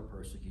suffer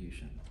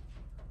persecution."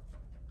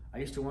 I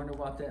used to wonder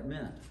what that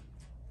meant.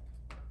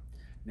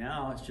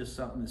 Now it's just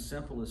something as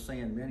simple as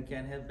saying men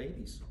can't have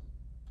babies.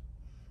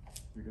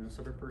 You're going to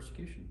suffer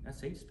persecution. That's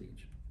hate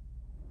speech.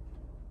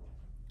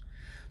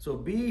 So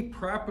be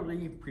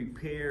properly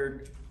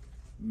prepared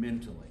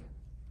mentally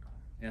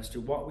as to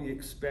what we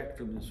expect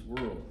from this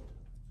world.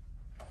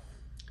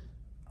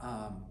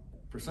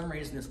 For some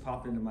reason, this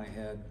popped into my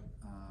head.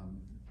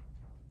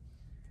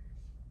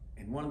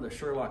 In one of the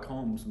Sherlock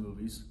Holmes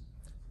movies,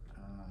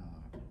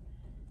 I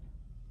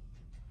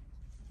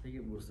think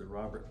it was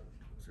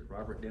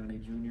Robert Downey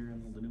Jr.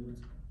 in the new ones?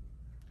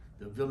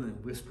 The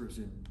villain whispers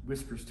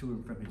to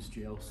him from his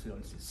jail cell.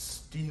 He says,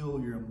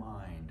 "Steal your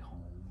mind,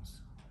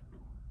 Holmes."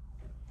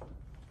 Well,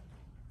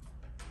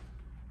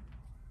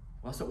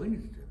 that's what we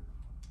need to do.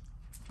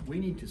 We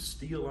need to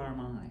steal our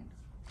mind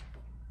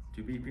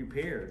to be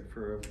prepared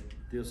for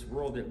this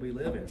world that we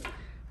live in.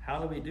 How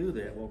do we do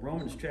that? Well,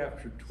 Romans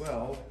chapter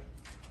 12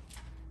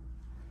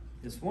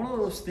 is one of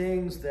those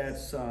things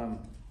that's,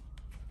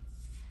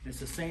 as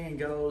the saying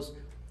goes,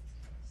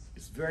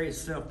 it's very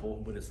simple,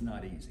 but it's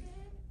not easy.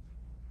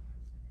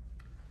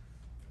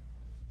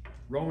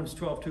 Romans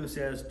 12:2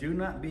 says, "Do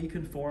not be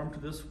conformed to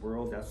this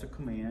world," that's a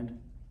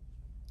command,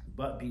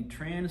 "but be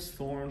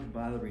transformed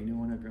by the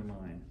renewing of your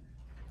mind."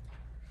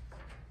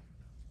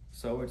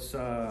 So it's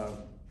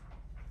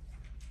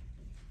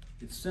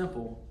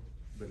simple,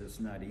 but it's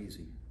not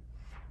easy.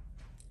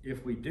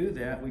 If we do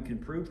that, we can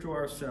prove to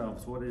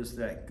ourselves what is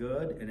that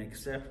good and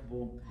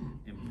acceptable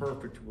and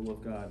perfect will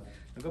of God.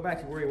 Now go back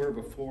to where we were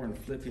before in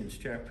Philippians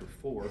chapter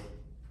 4.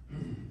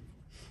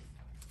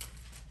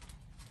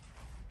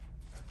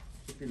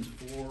 Philippians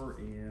 4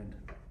 and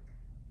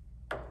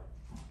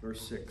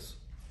verse 6.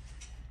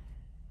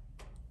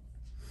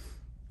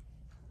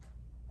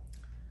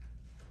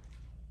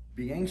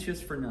 Be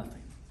anxious for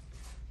nothing.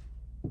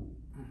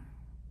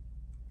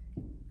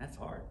 That's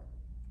hard.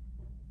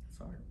 It's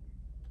hard.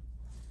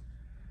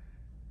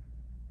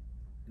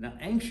 Now,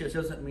 anxious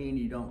doesn't mean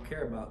you don't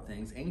care about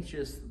things.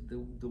 Anxious,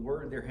 the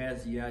word there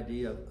has the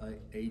idea of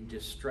a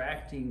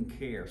distracting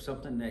care,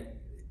 something that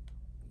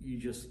you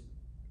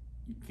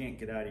can't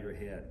get out of your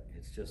head.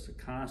 It's just a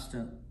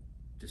constant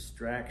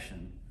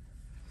distraction.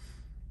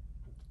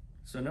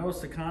 So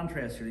notice the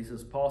contrast here.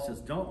 Paul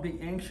says, don't be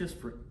anxious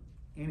for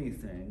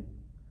anything,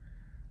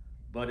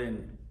 but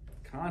in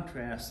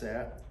contrast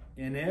that,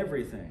 in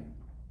everything.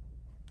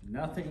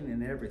 Nothing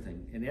in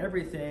everything. In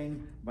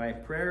everything, by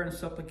prayer and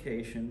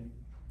supplication,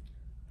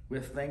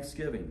 with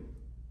thanksgiving,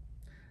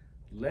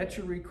 let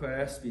your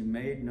requests be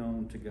made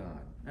known to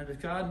God. Now, does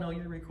God know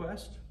your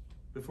request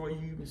before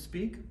you even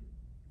speak?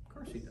 Of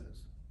course he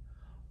does.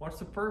 What's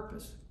the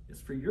purpose?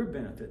 It's for your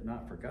benefit,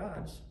 not for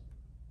God's.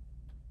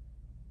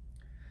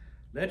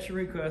 Let your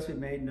requests be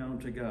made known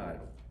to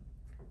God.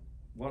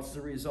 What's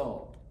the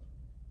result?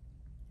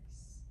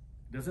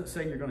 It doesn't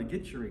say you're going to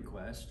get your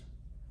request,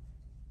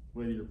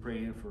 whether you're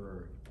praying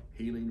for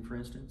healing, for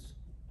instance.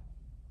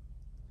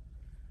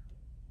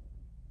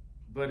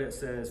 But it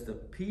says, the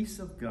peace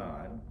of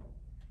God,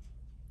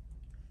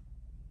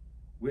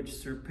 which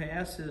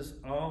surpasses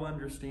all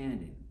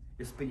understanding.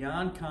 It's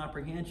beyond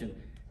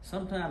comprehension.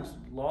 Sometimes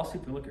lost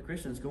people look at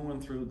Christians going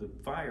through the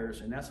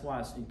fires, and that's why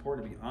it's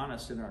important to be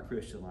honest in our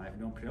Christian life.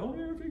 Don't say, oh,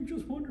 everything's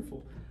just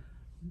wonderful.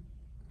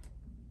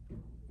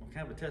 What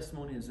kind of a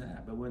testimony is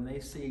that? But when they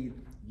see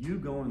you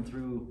going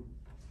through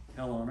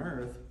hell on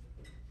earth,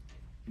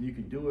 and you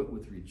can do it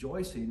with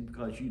rejoicing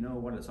because you know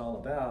what it's all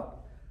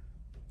about,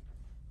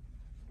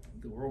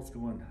 the world's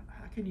going,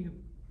 how can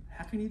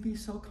you be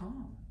so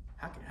calm?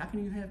 How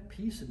can you have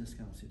peace in this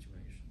kind of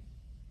situation?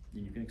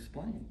 And you can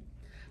explain.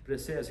 But it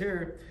says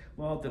here,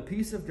 well, the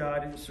peace of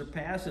God, it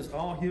surpasses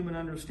all human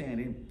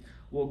understanding,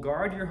 will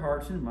guard your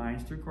hearts and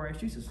minds through Christ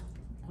Jesus.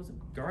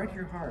 Guard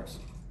your hearts.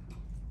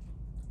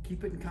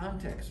 Keep it in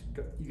context.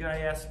 You got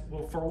to ask,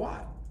 well, for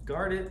what?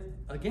 Guard it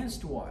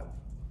against what?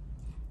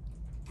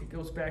 It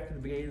goes back to the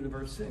beginning of the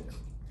verse 6.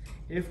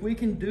 If we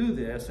can do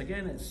this,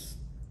 again, it's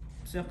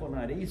simple,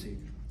 not easy.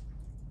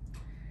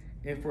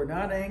 If we're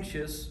not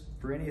anxious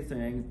for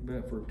anything, but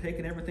if we're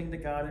taking everything to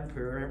God in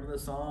prayer, remember the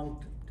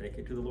song, take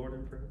it to the Lord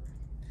in prayer?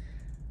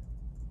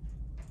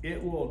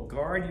 It will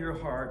guard your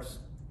hearts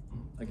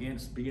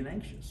against being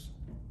anxious.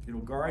 It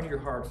will guard your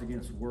hearts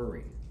against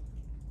worry.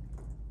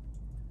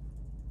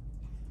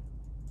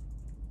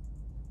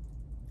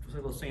 Just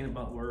like I was saying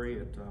about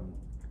worry,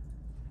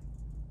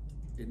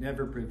 it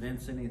never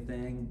prevents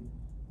anything.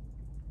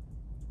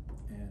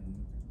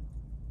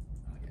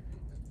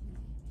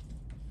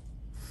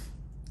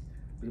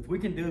 But if we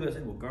can do this,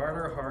 it will guard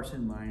our hearts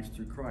and minds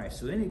through Christ.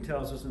 So then he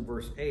tells us in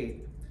verse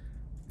 8,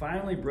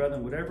 finally,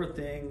 brethren, whatever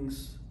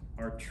things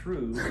are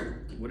true,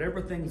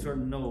 whatever things are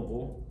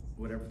noble,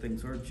 whatever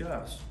things are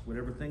just,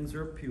 whatever things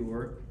are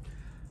pure,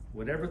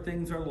 whatever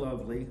things are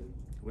lovely,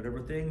 whatever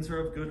things are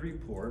of good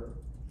report,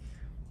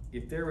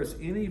 if there is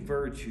any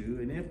virtue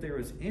and if there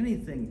is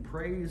anything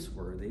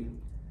praiseworthy,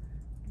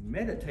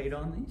 meditate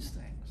on these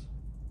things.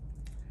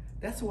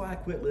 That's why I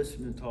quit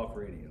listening to talk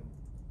radio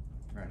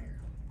right here.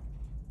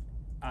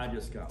 I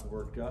just got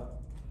worked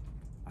up.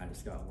 I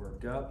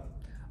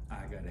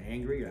got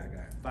angry. I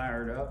got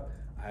fired up.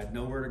 I had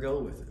nowhere to go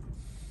with it.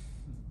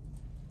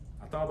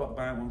 I thought about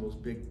buying one of those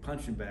big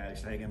punching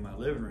bags to hang in my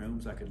living room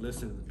so I could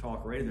listen to the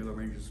talk radio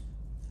and just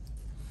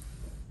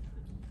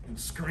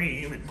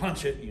scream and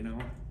punch it, you know.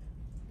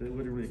 But it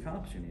wouldn't really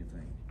accomplish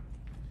anything.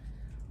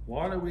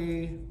 What are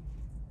we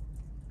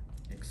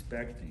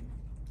expecting?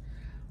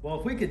 Well,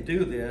 if we could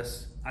do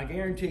this, I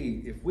guarantee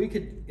you, if we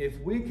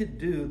could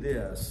do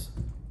this,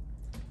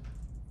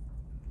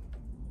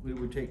 we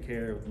would take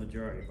care of the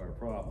majority of our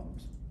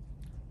problems.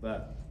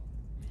 But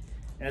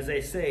as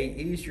they say,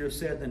 easier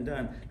said than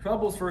done.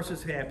 Troubles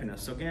versus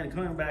happiness. So again,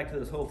 coming back to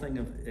this whole thing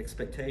of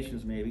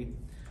expectations maybe,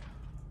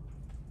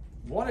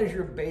 what is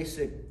your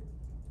basic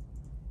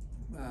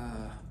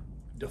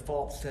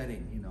default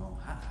setting? You know,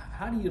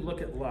 how do you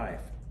look at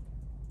life?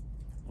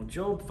 Well,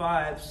 Job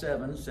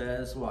 5:7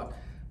 says what?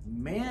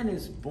 Man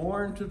is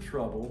born to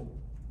trouble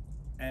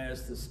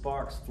as the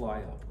sparks fly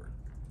upward.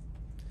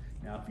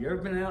 Now, if you've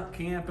ever been out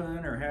camping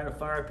or had a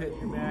fire pit in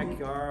your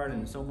backyard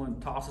and someone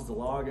tosses a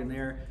log in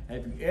there,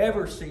 have you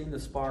ever seen the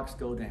sparks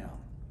go down?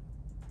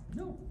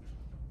 No.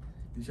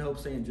 You Job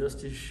saying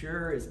just as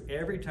sure as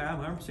every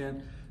time,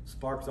 100%,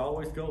 sparks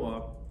always go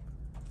up,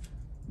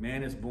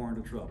 man is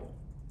born to trouble.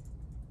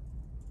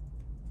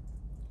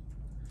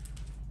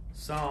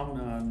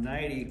 Psalm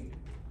 90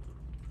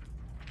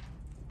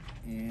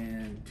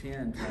 and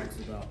 10 talks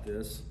about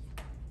this.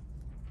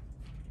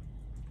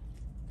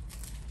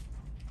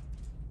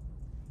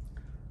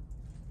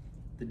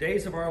 The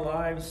days of our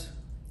lives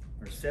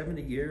are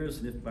 70 years,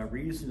 and if by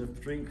reason of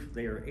strength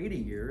they are 80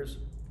 years,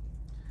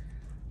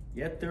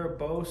 yet their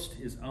boast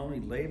is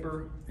only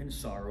labor and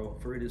sorrow,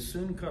 for it is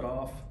soon cut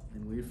off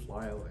and we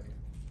fly away.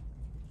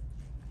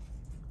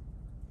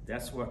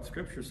 That's what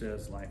Scripture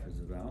says life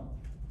is about.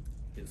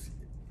 It's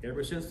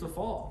ever since the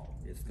fall.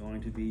 It's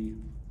going to be,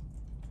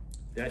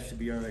 that should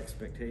be our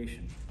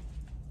expectation.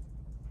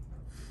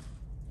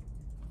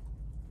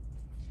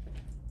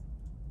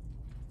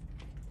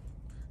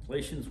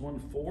 Galatians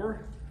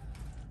 1:4.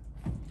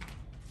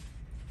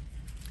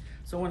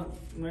 So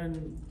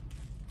when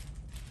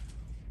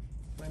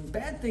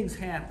bad things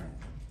happen,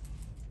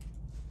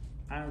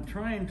 I'm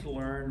trying to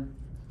learn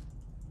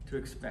to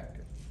expect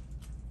it.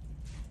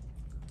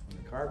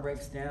 When the car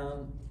breaks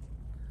down,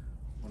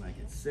 when I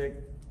get sick,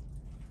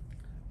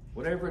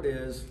 whatever it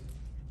is,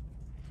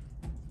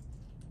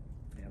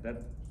 yeah,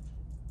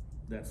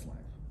 that's life.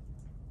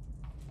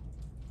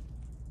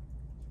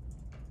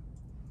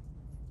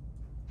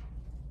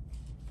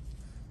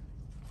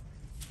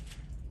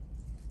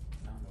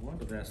 I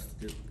wonder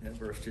if that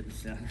verse didn't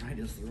sound right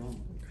as the wrong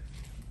book.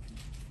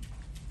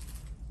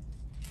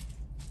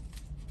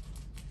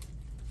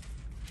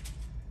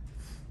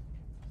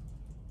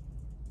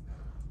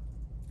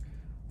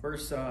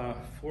 Verse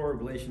 4 of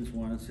Galatians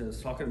 1, it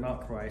says, talking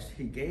about Christ,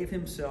 he gave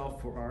himself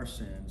for our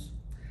sins,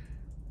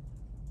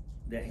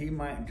 that he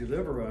might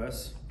deliver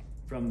us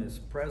from this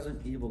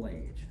present evil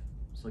age.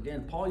 So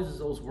again, Paul uses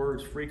those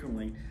words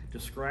frequently,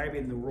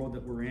 describing the world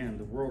that we're in,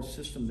 the world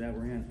system that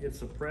we're in.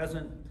 It's a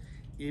present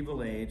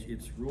evil age.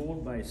 It's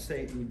ruled by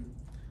Satan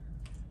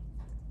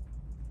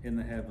in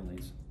the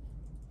heavenlies.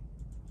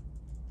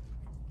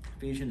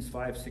 Ephesians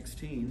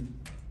 5:16.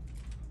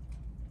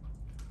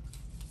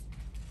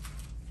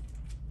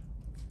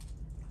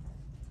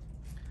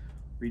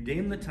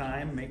 Redeem the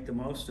time, make the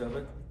most of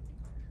it,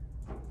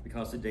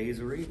 because the days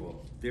are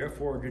evil.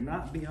 Therefore, do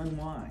not be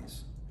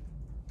unwise,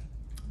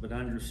 but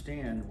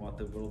understand what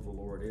the will of the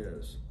Lord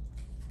is.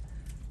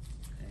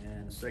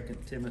 And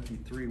 2 Timothy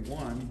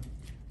 3:1.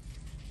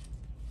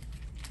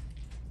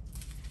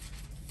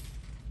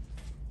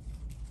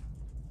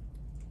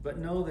 But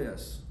know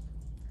this,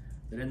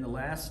 that in the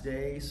last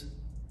days,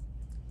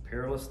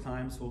 perilous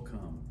times will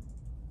come.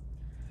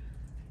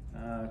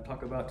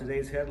 Talk about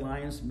today's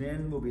headlines.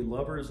 Men will be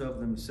lovers of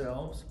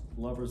themselves,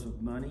 lovers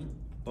of money,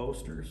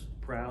 boasters,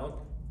 proud,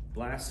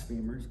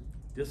 blasphemers,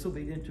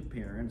 disobedient to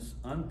parents,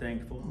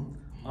 unthankful,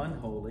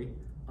 unholy,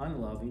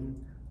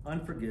 unloving,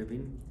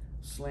 unforgiving,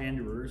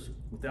 slanderers,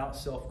 without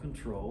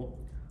self-control,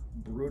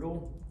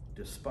 brutal,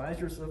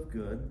 despisers of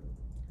good,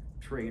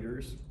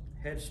 traitors,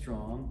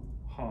 headstrong,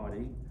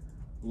 haughty,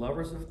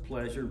 lovers of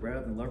pleasure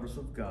rather than lovers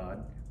of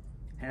God,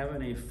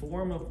 having a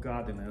form of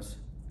godliness,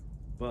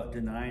 but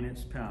denying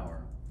its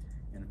power.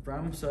 And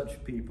from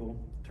such people,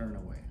 turn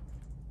away.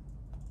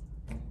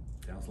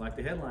 Sounds like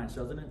the headlines,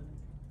 doesn't it?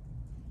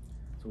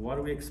 So what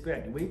do we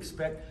expect?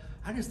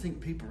 I just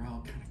think people are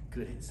all kind of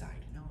good inside.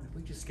 If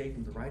we just gave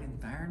them the right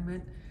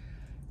environment,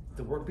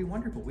 the world would be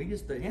wonderful.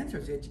 The answer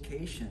is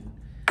education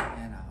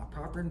and a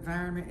proper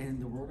environment,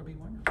 and the world will be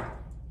wonderful.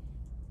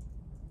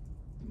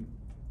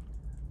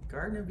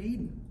 Garden of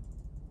Eden,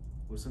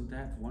 wasn't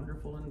that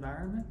wonderful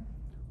environment?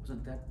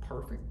 Wasn't that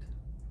perfect?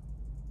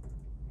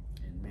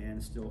 And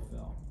man still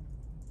fell.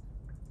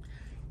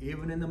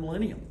 Even in the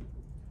millennium,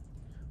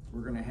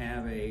 we're going to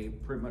have a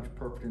pretty much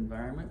perfect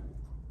environment.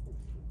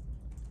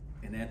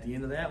 And at the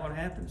end of that, what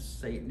happens?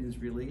 Satan is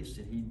released,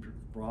 and he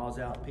draws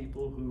out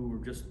people who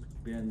have just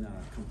been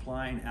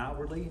complying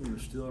outwardly and are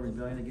still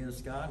rebelling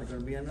against God. There's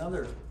going to be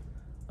another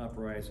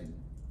uprising.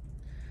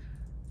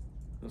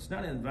 So it's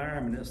not an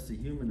environment, it's the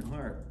human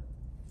heart.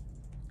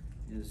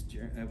 As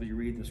you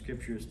read in the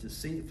scriptures,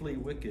 deceitfully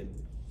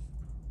wicked.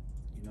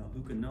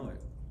 Who can know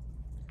it?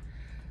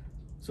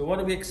 So what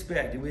do we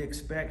expect? Do we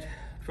expect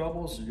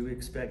troubles, or do we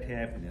expect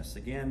happiness?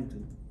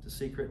 Again, the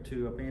secret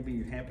to maybe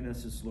your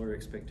happiness is lower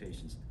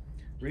expectations.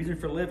 Reason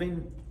for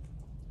living,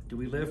 do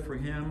we live for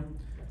Him,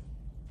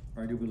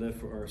 or do we live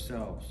for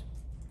ourselves?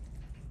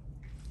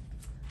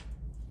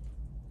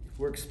 If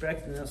we're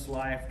expecting this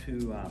life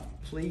to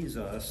please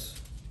us,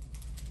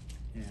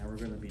 we're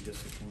going to be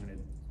disappointed.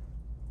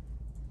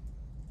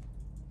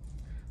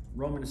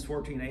 Romans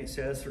 14:8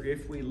 says, for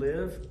if we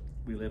live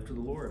to the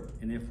Lord.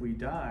 And if we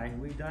die,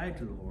 we die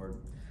to the Lord.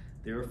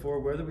 Therefore,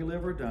 whether we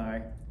live or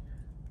die,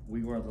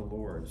 we are the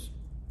Lord's.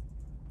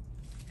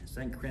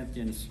 In 2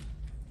 Corinthians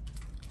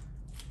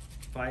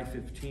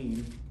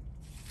 5:15,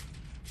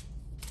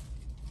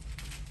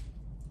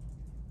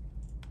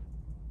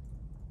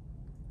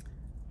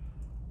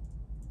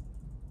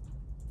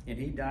 and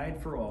He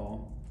died for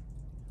all,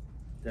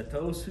 that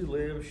those who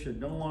live should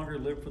no longer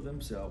live for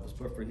themselves,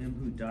 but for Him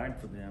who died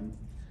for them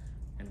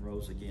and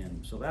rose again.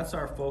 So that's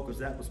our focus.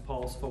 That was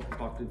Paul's focus.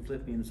 Talked to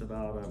Philippians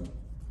about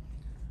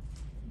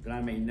that I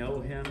may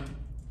know Him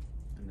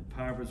and the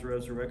power of His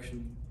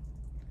resurrection.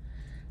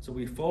 So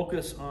we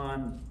focus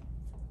on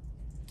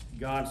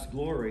God's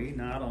glory,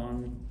 not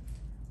on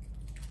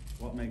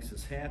what makes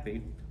us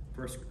happy.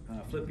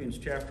 Philippians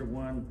chapter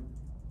 1,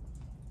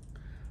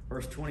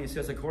 verse 20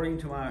 says, according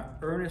to my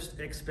earnest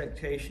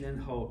expectation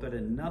and hope that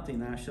in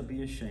nothing I shall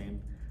be ashamed,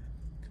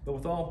 but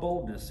with all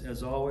boldness,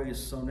 as always,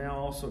 so now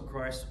also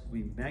Christ will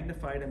be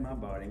magnified in my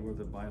body,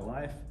 whether by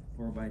life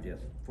or by death.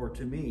 For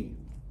to me,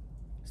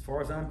 as far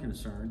as I'm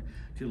concerned,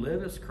 to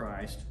live is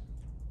Christ,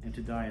 and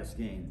to die is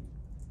gain.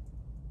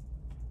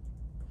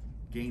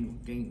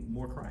 Gain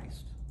more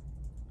Christ.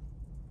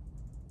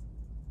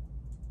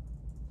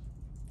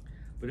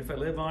 But if I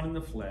live on in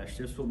the flesh,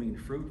 this will mean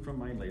fruit from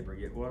my labor,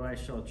 yet what I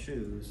shall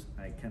choose,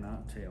 I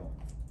cannot tell.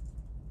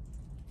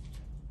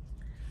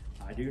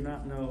 I do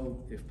not know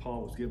if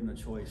Paul was given a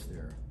choice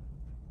there.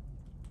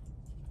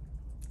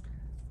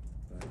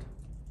 But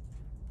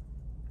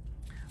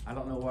I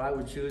don't know what I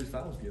would choose if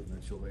I was given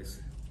a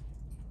choice.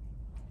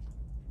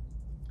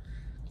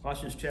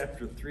 Colossians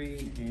chapter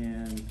 3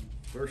 and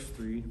verse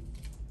 3.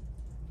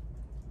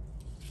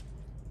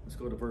 Let's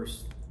go to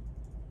verse,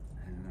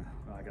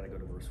 I got to go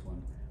to verse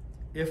 1.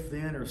 If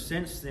then, or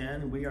since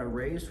then, we are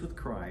raised with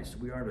Christ,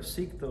 we are to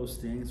seek those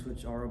things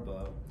which are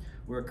above,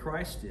 where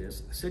Christ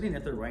is, sitting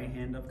at the right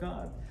hand of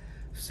God.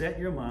 Set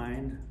your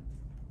mind,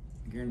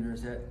 again,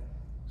 there's that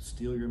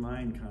steal your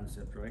mind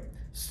concept, right?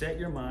 Set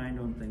your mind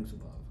on things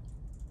above.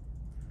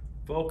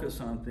 Focus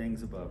on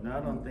things above,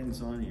 not on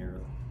things on the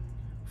earth.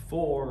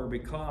 For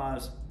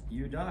because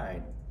you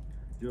died,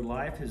 your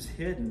life is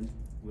hidden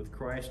with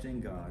Christ in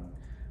God.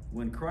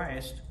 When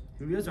Christ,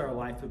 who is our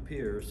life,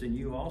 appears, then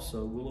you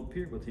also will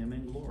appear with Him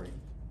in glory.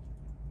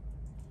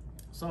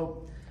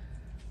 So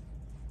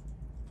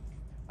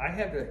I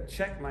have to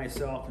check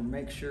myself and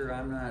make sure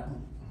I'm not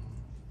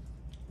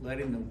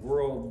letting the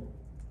world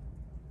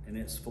and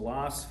its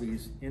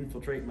philosophies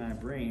infiltrate my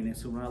brain. And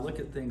so when I look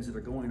at things that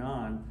are going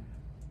on,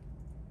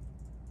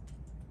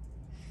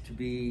 to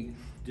be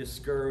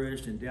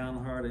discouraged and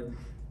downhearted,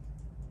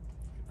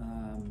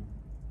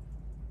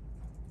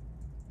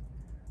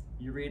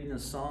 You read in the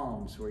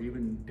Psalms where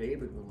even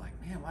David was like,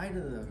 man, why do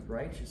the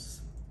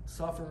righteous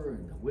suffer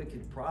and the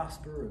wicked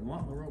prosper, and what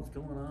in the world's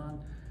going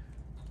on?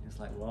 It's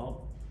like,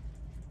 well,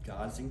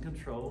 God's in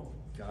control.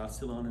 God's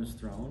still on his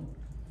throne.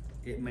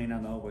 It may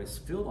not always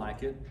feel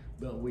like it,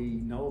 but we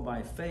know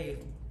by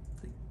faith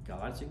that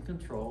God's in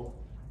control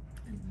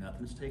and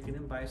nothing's taking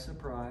him by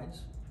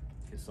surprise.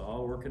 It's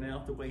all working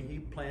out the way he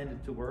planned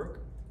it to work.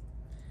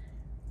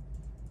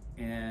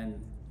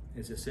 And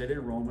as it said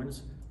in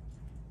Romans,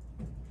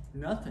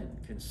 nothing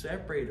can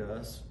separate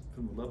us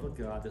from the love of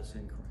God that's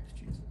in Christ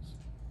Jesus.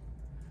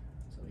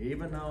 So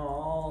even though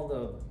all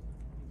the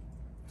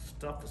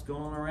stuff is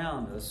going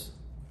around us,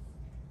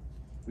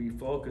 we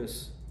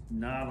focus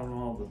not on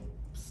all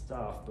the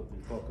stuff, but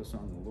we focus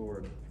on the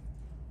Lord.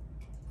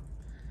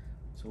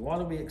 So what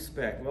do we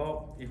expect?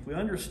 Well, if we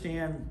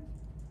understand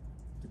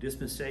the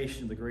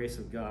dispensation of the grace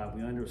of God,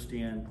 we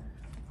understand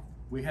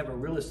we have a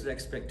realistic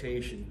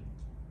expectation.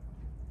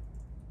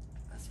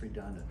 That's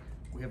redundant.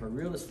 We have a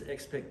realistic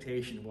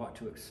expectation of what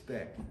to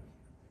expect.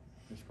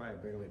 There's probably a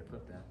better way to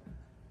put that.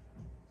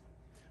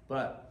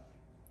 But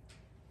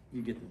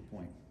you get the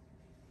point.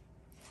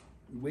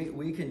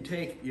 We can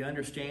take the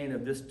understanding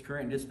of this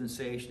current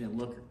dispensation and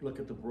look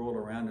at the world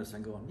around us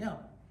and go, yeah,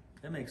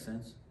 that makes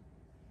sense.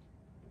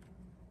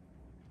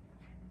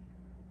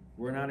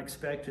 We're not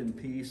expecting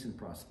peace and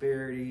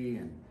prosperity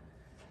and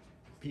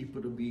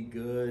people to be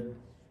good.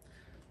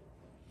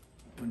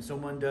 When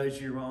someone does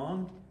you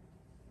wrong,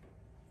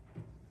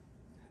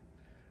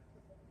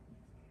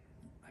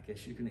 I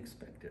guess you can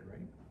expect it,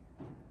 right?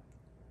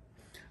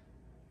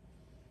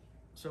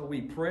 So we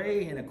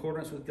pray in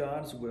accordance with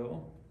God's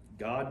will.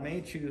 God may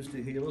choose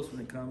to heal us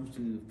when it comes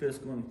to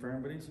physical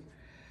infirmities.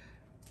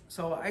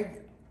 So I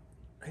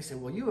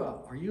said,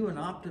 well, are you an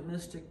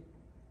optimistic?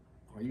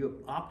 Are you an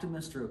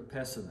optimist or a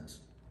pessimist?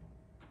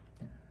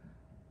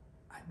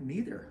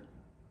 Neither.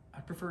 I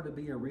prefer to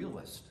be a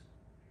realist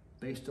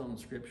based on the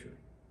Scripture.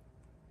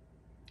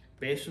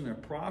 Based on a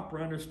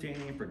proper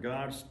understanding for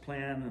God's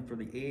plan and for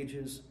the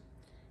ages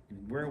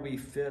and where we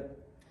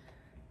fit.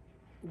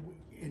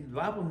 And the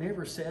Bible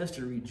never says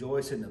to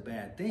rejoice in the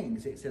bad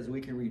things. It says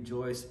we can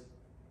rejoice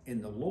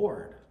in the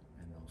Lord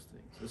in those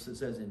things. This it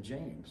says in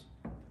James.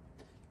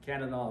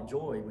 Count it all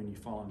joy when you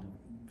fall into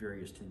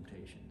various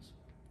temptations.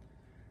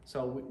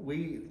 So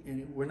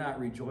we're not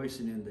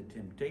rejoicing in the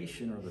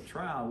temptation or the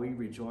trial. We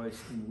rejoice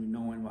in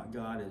knowing what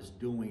God is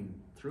doing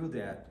through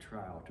that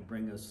trial to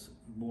bring us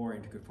more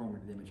into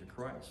conformity to the image of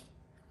Christ.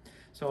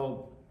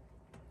 So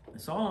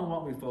it's all on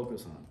what we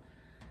focus on.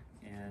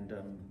 And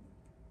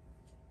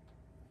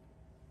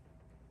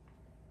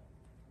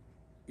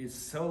it's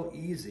so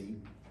easy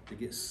to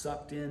get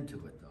sucked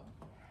into it,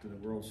 though, to the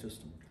world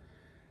system.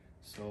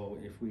 So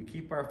if we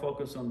keep our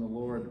focus on the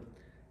Lord,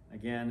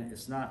 again,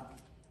 it's not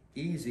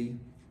easy,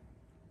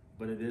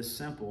 but it is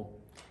simple.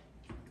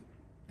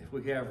 If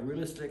we have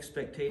realistic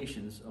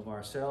expectations of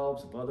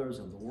ourselves, of others,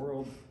 of the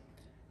world,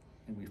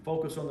 and we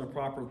focus on the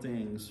proper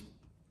things,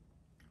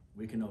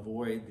 we can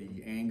avoid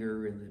the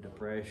anger and the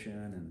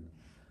depression and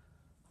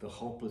the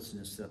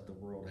hopelessness that the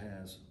world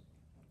has.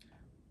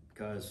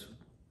 Because,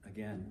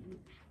 again,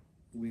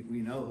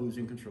 we know who's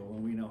in control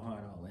and we know how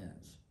it all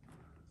ends.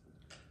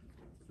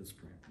 Let's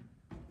pray.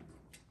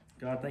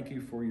 God, thank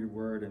you for your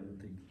word and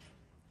the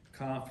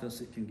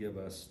confidence it can give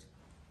us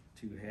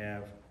to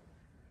have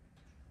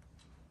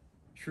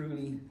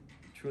truly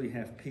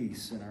have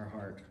peace in our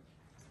heart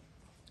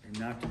and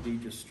not to be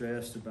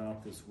distressed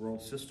about this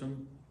world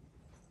system,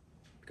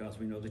 because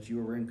we know that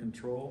you are in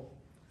control.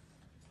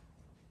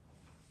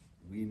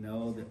 We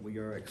know that we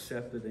are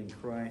accepted in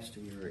Christ,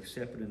 and we are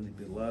accepted in the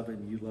beloved,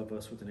 and you love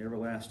us with an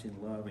everlasting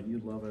love, and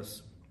you love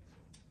us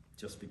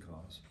just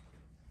because.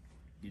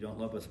 You don't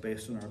love us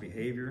based on our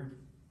behavior.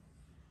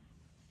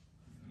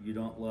 You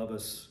don't love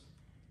us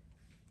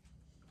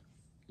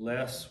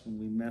less when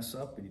we mess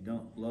up, and you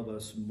don't love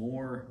us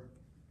more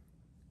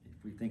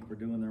if we think we're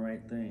doing the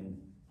right thing.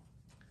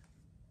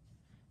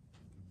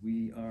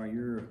 We are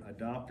your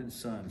adopted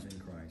sons in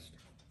Christ.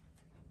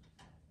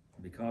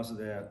 Because of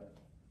that,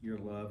 your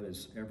love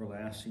is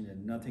everlasting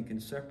and nothing can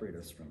separate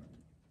us from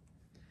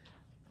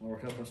it.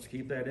 Lord, help us to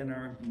keep that in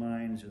our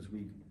minds as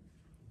we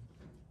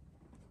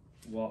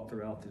walk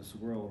throughout this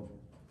world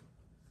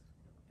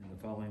in the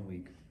following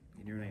week.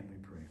 In your name we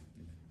pray.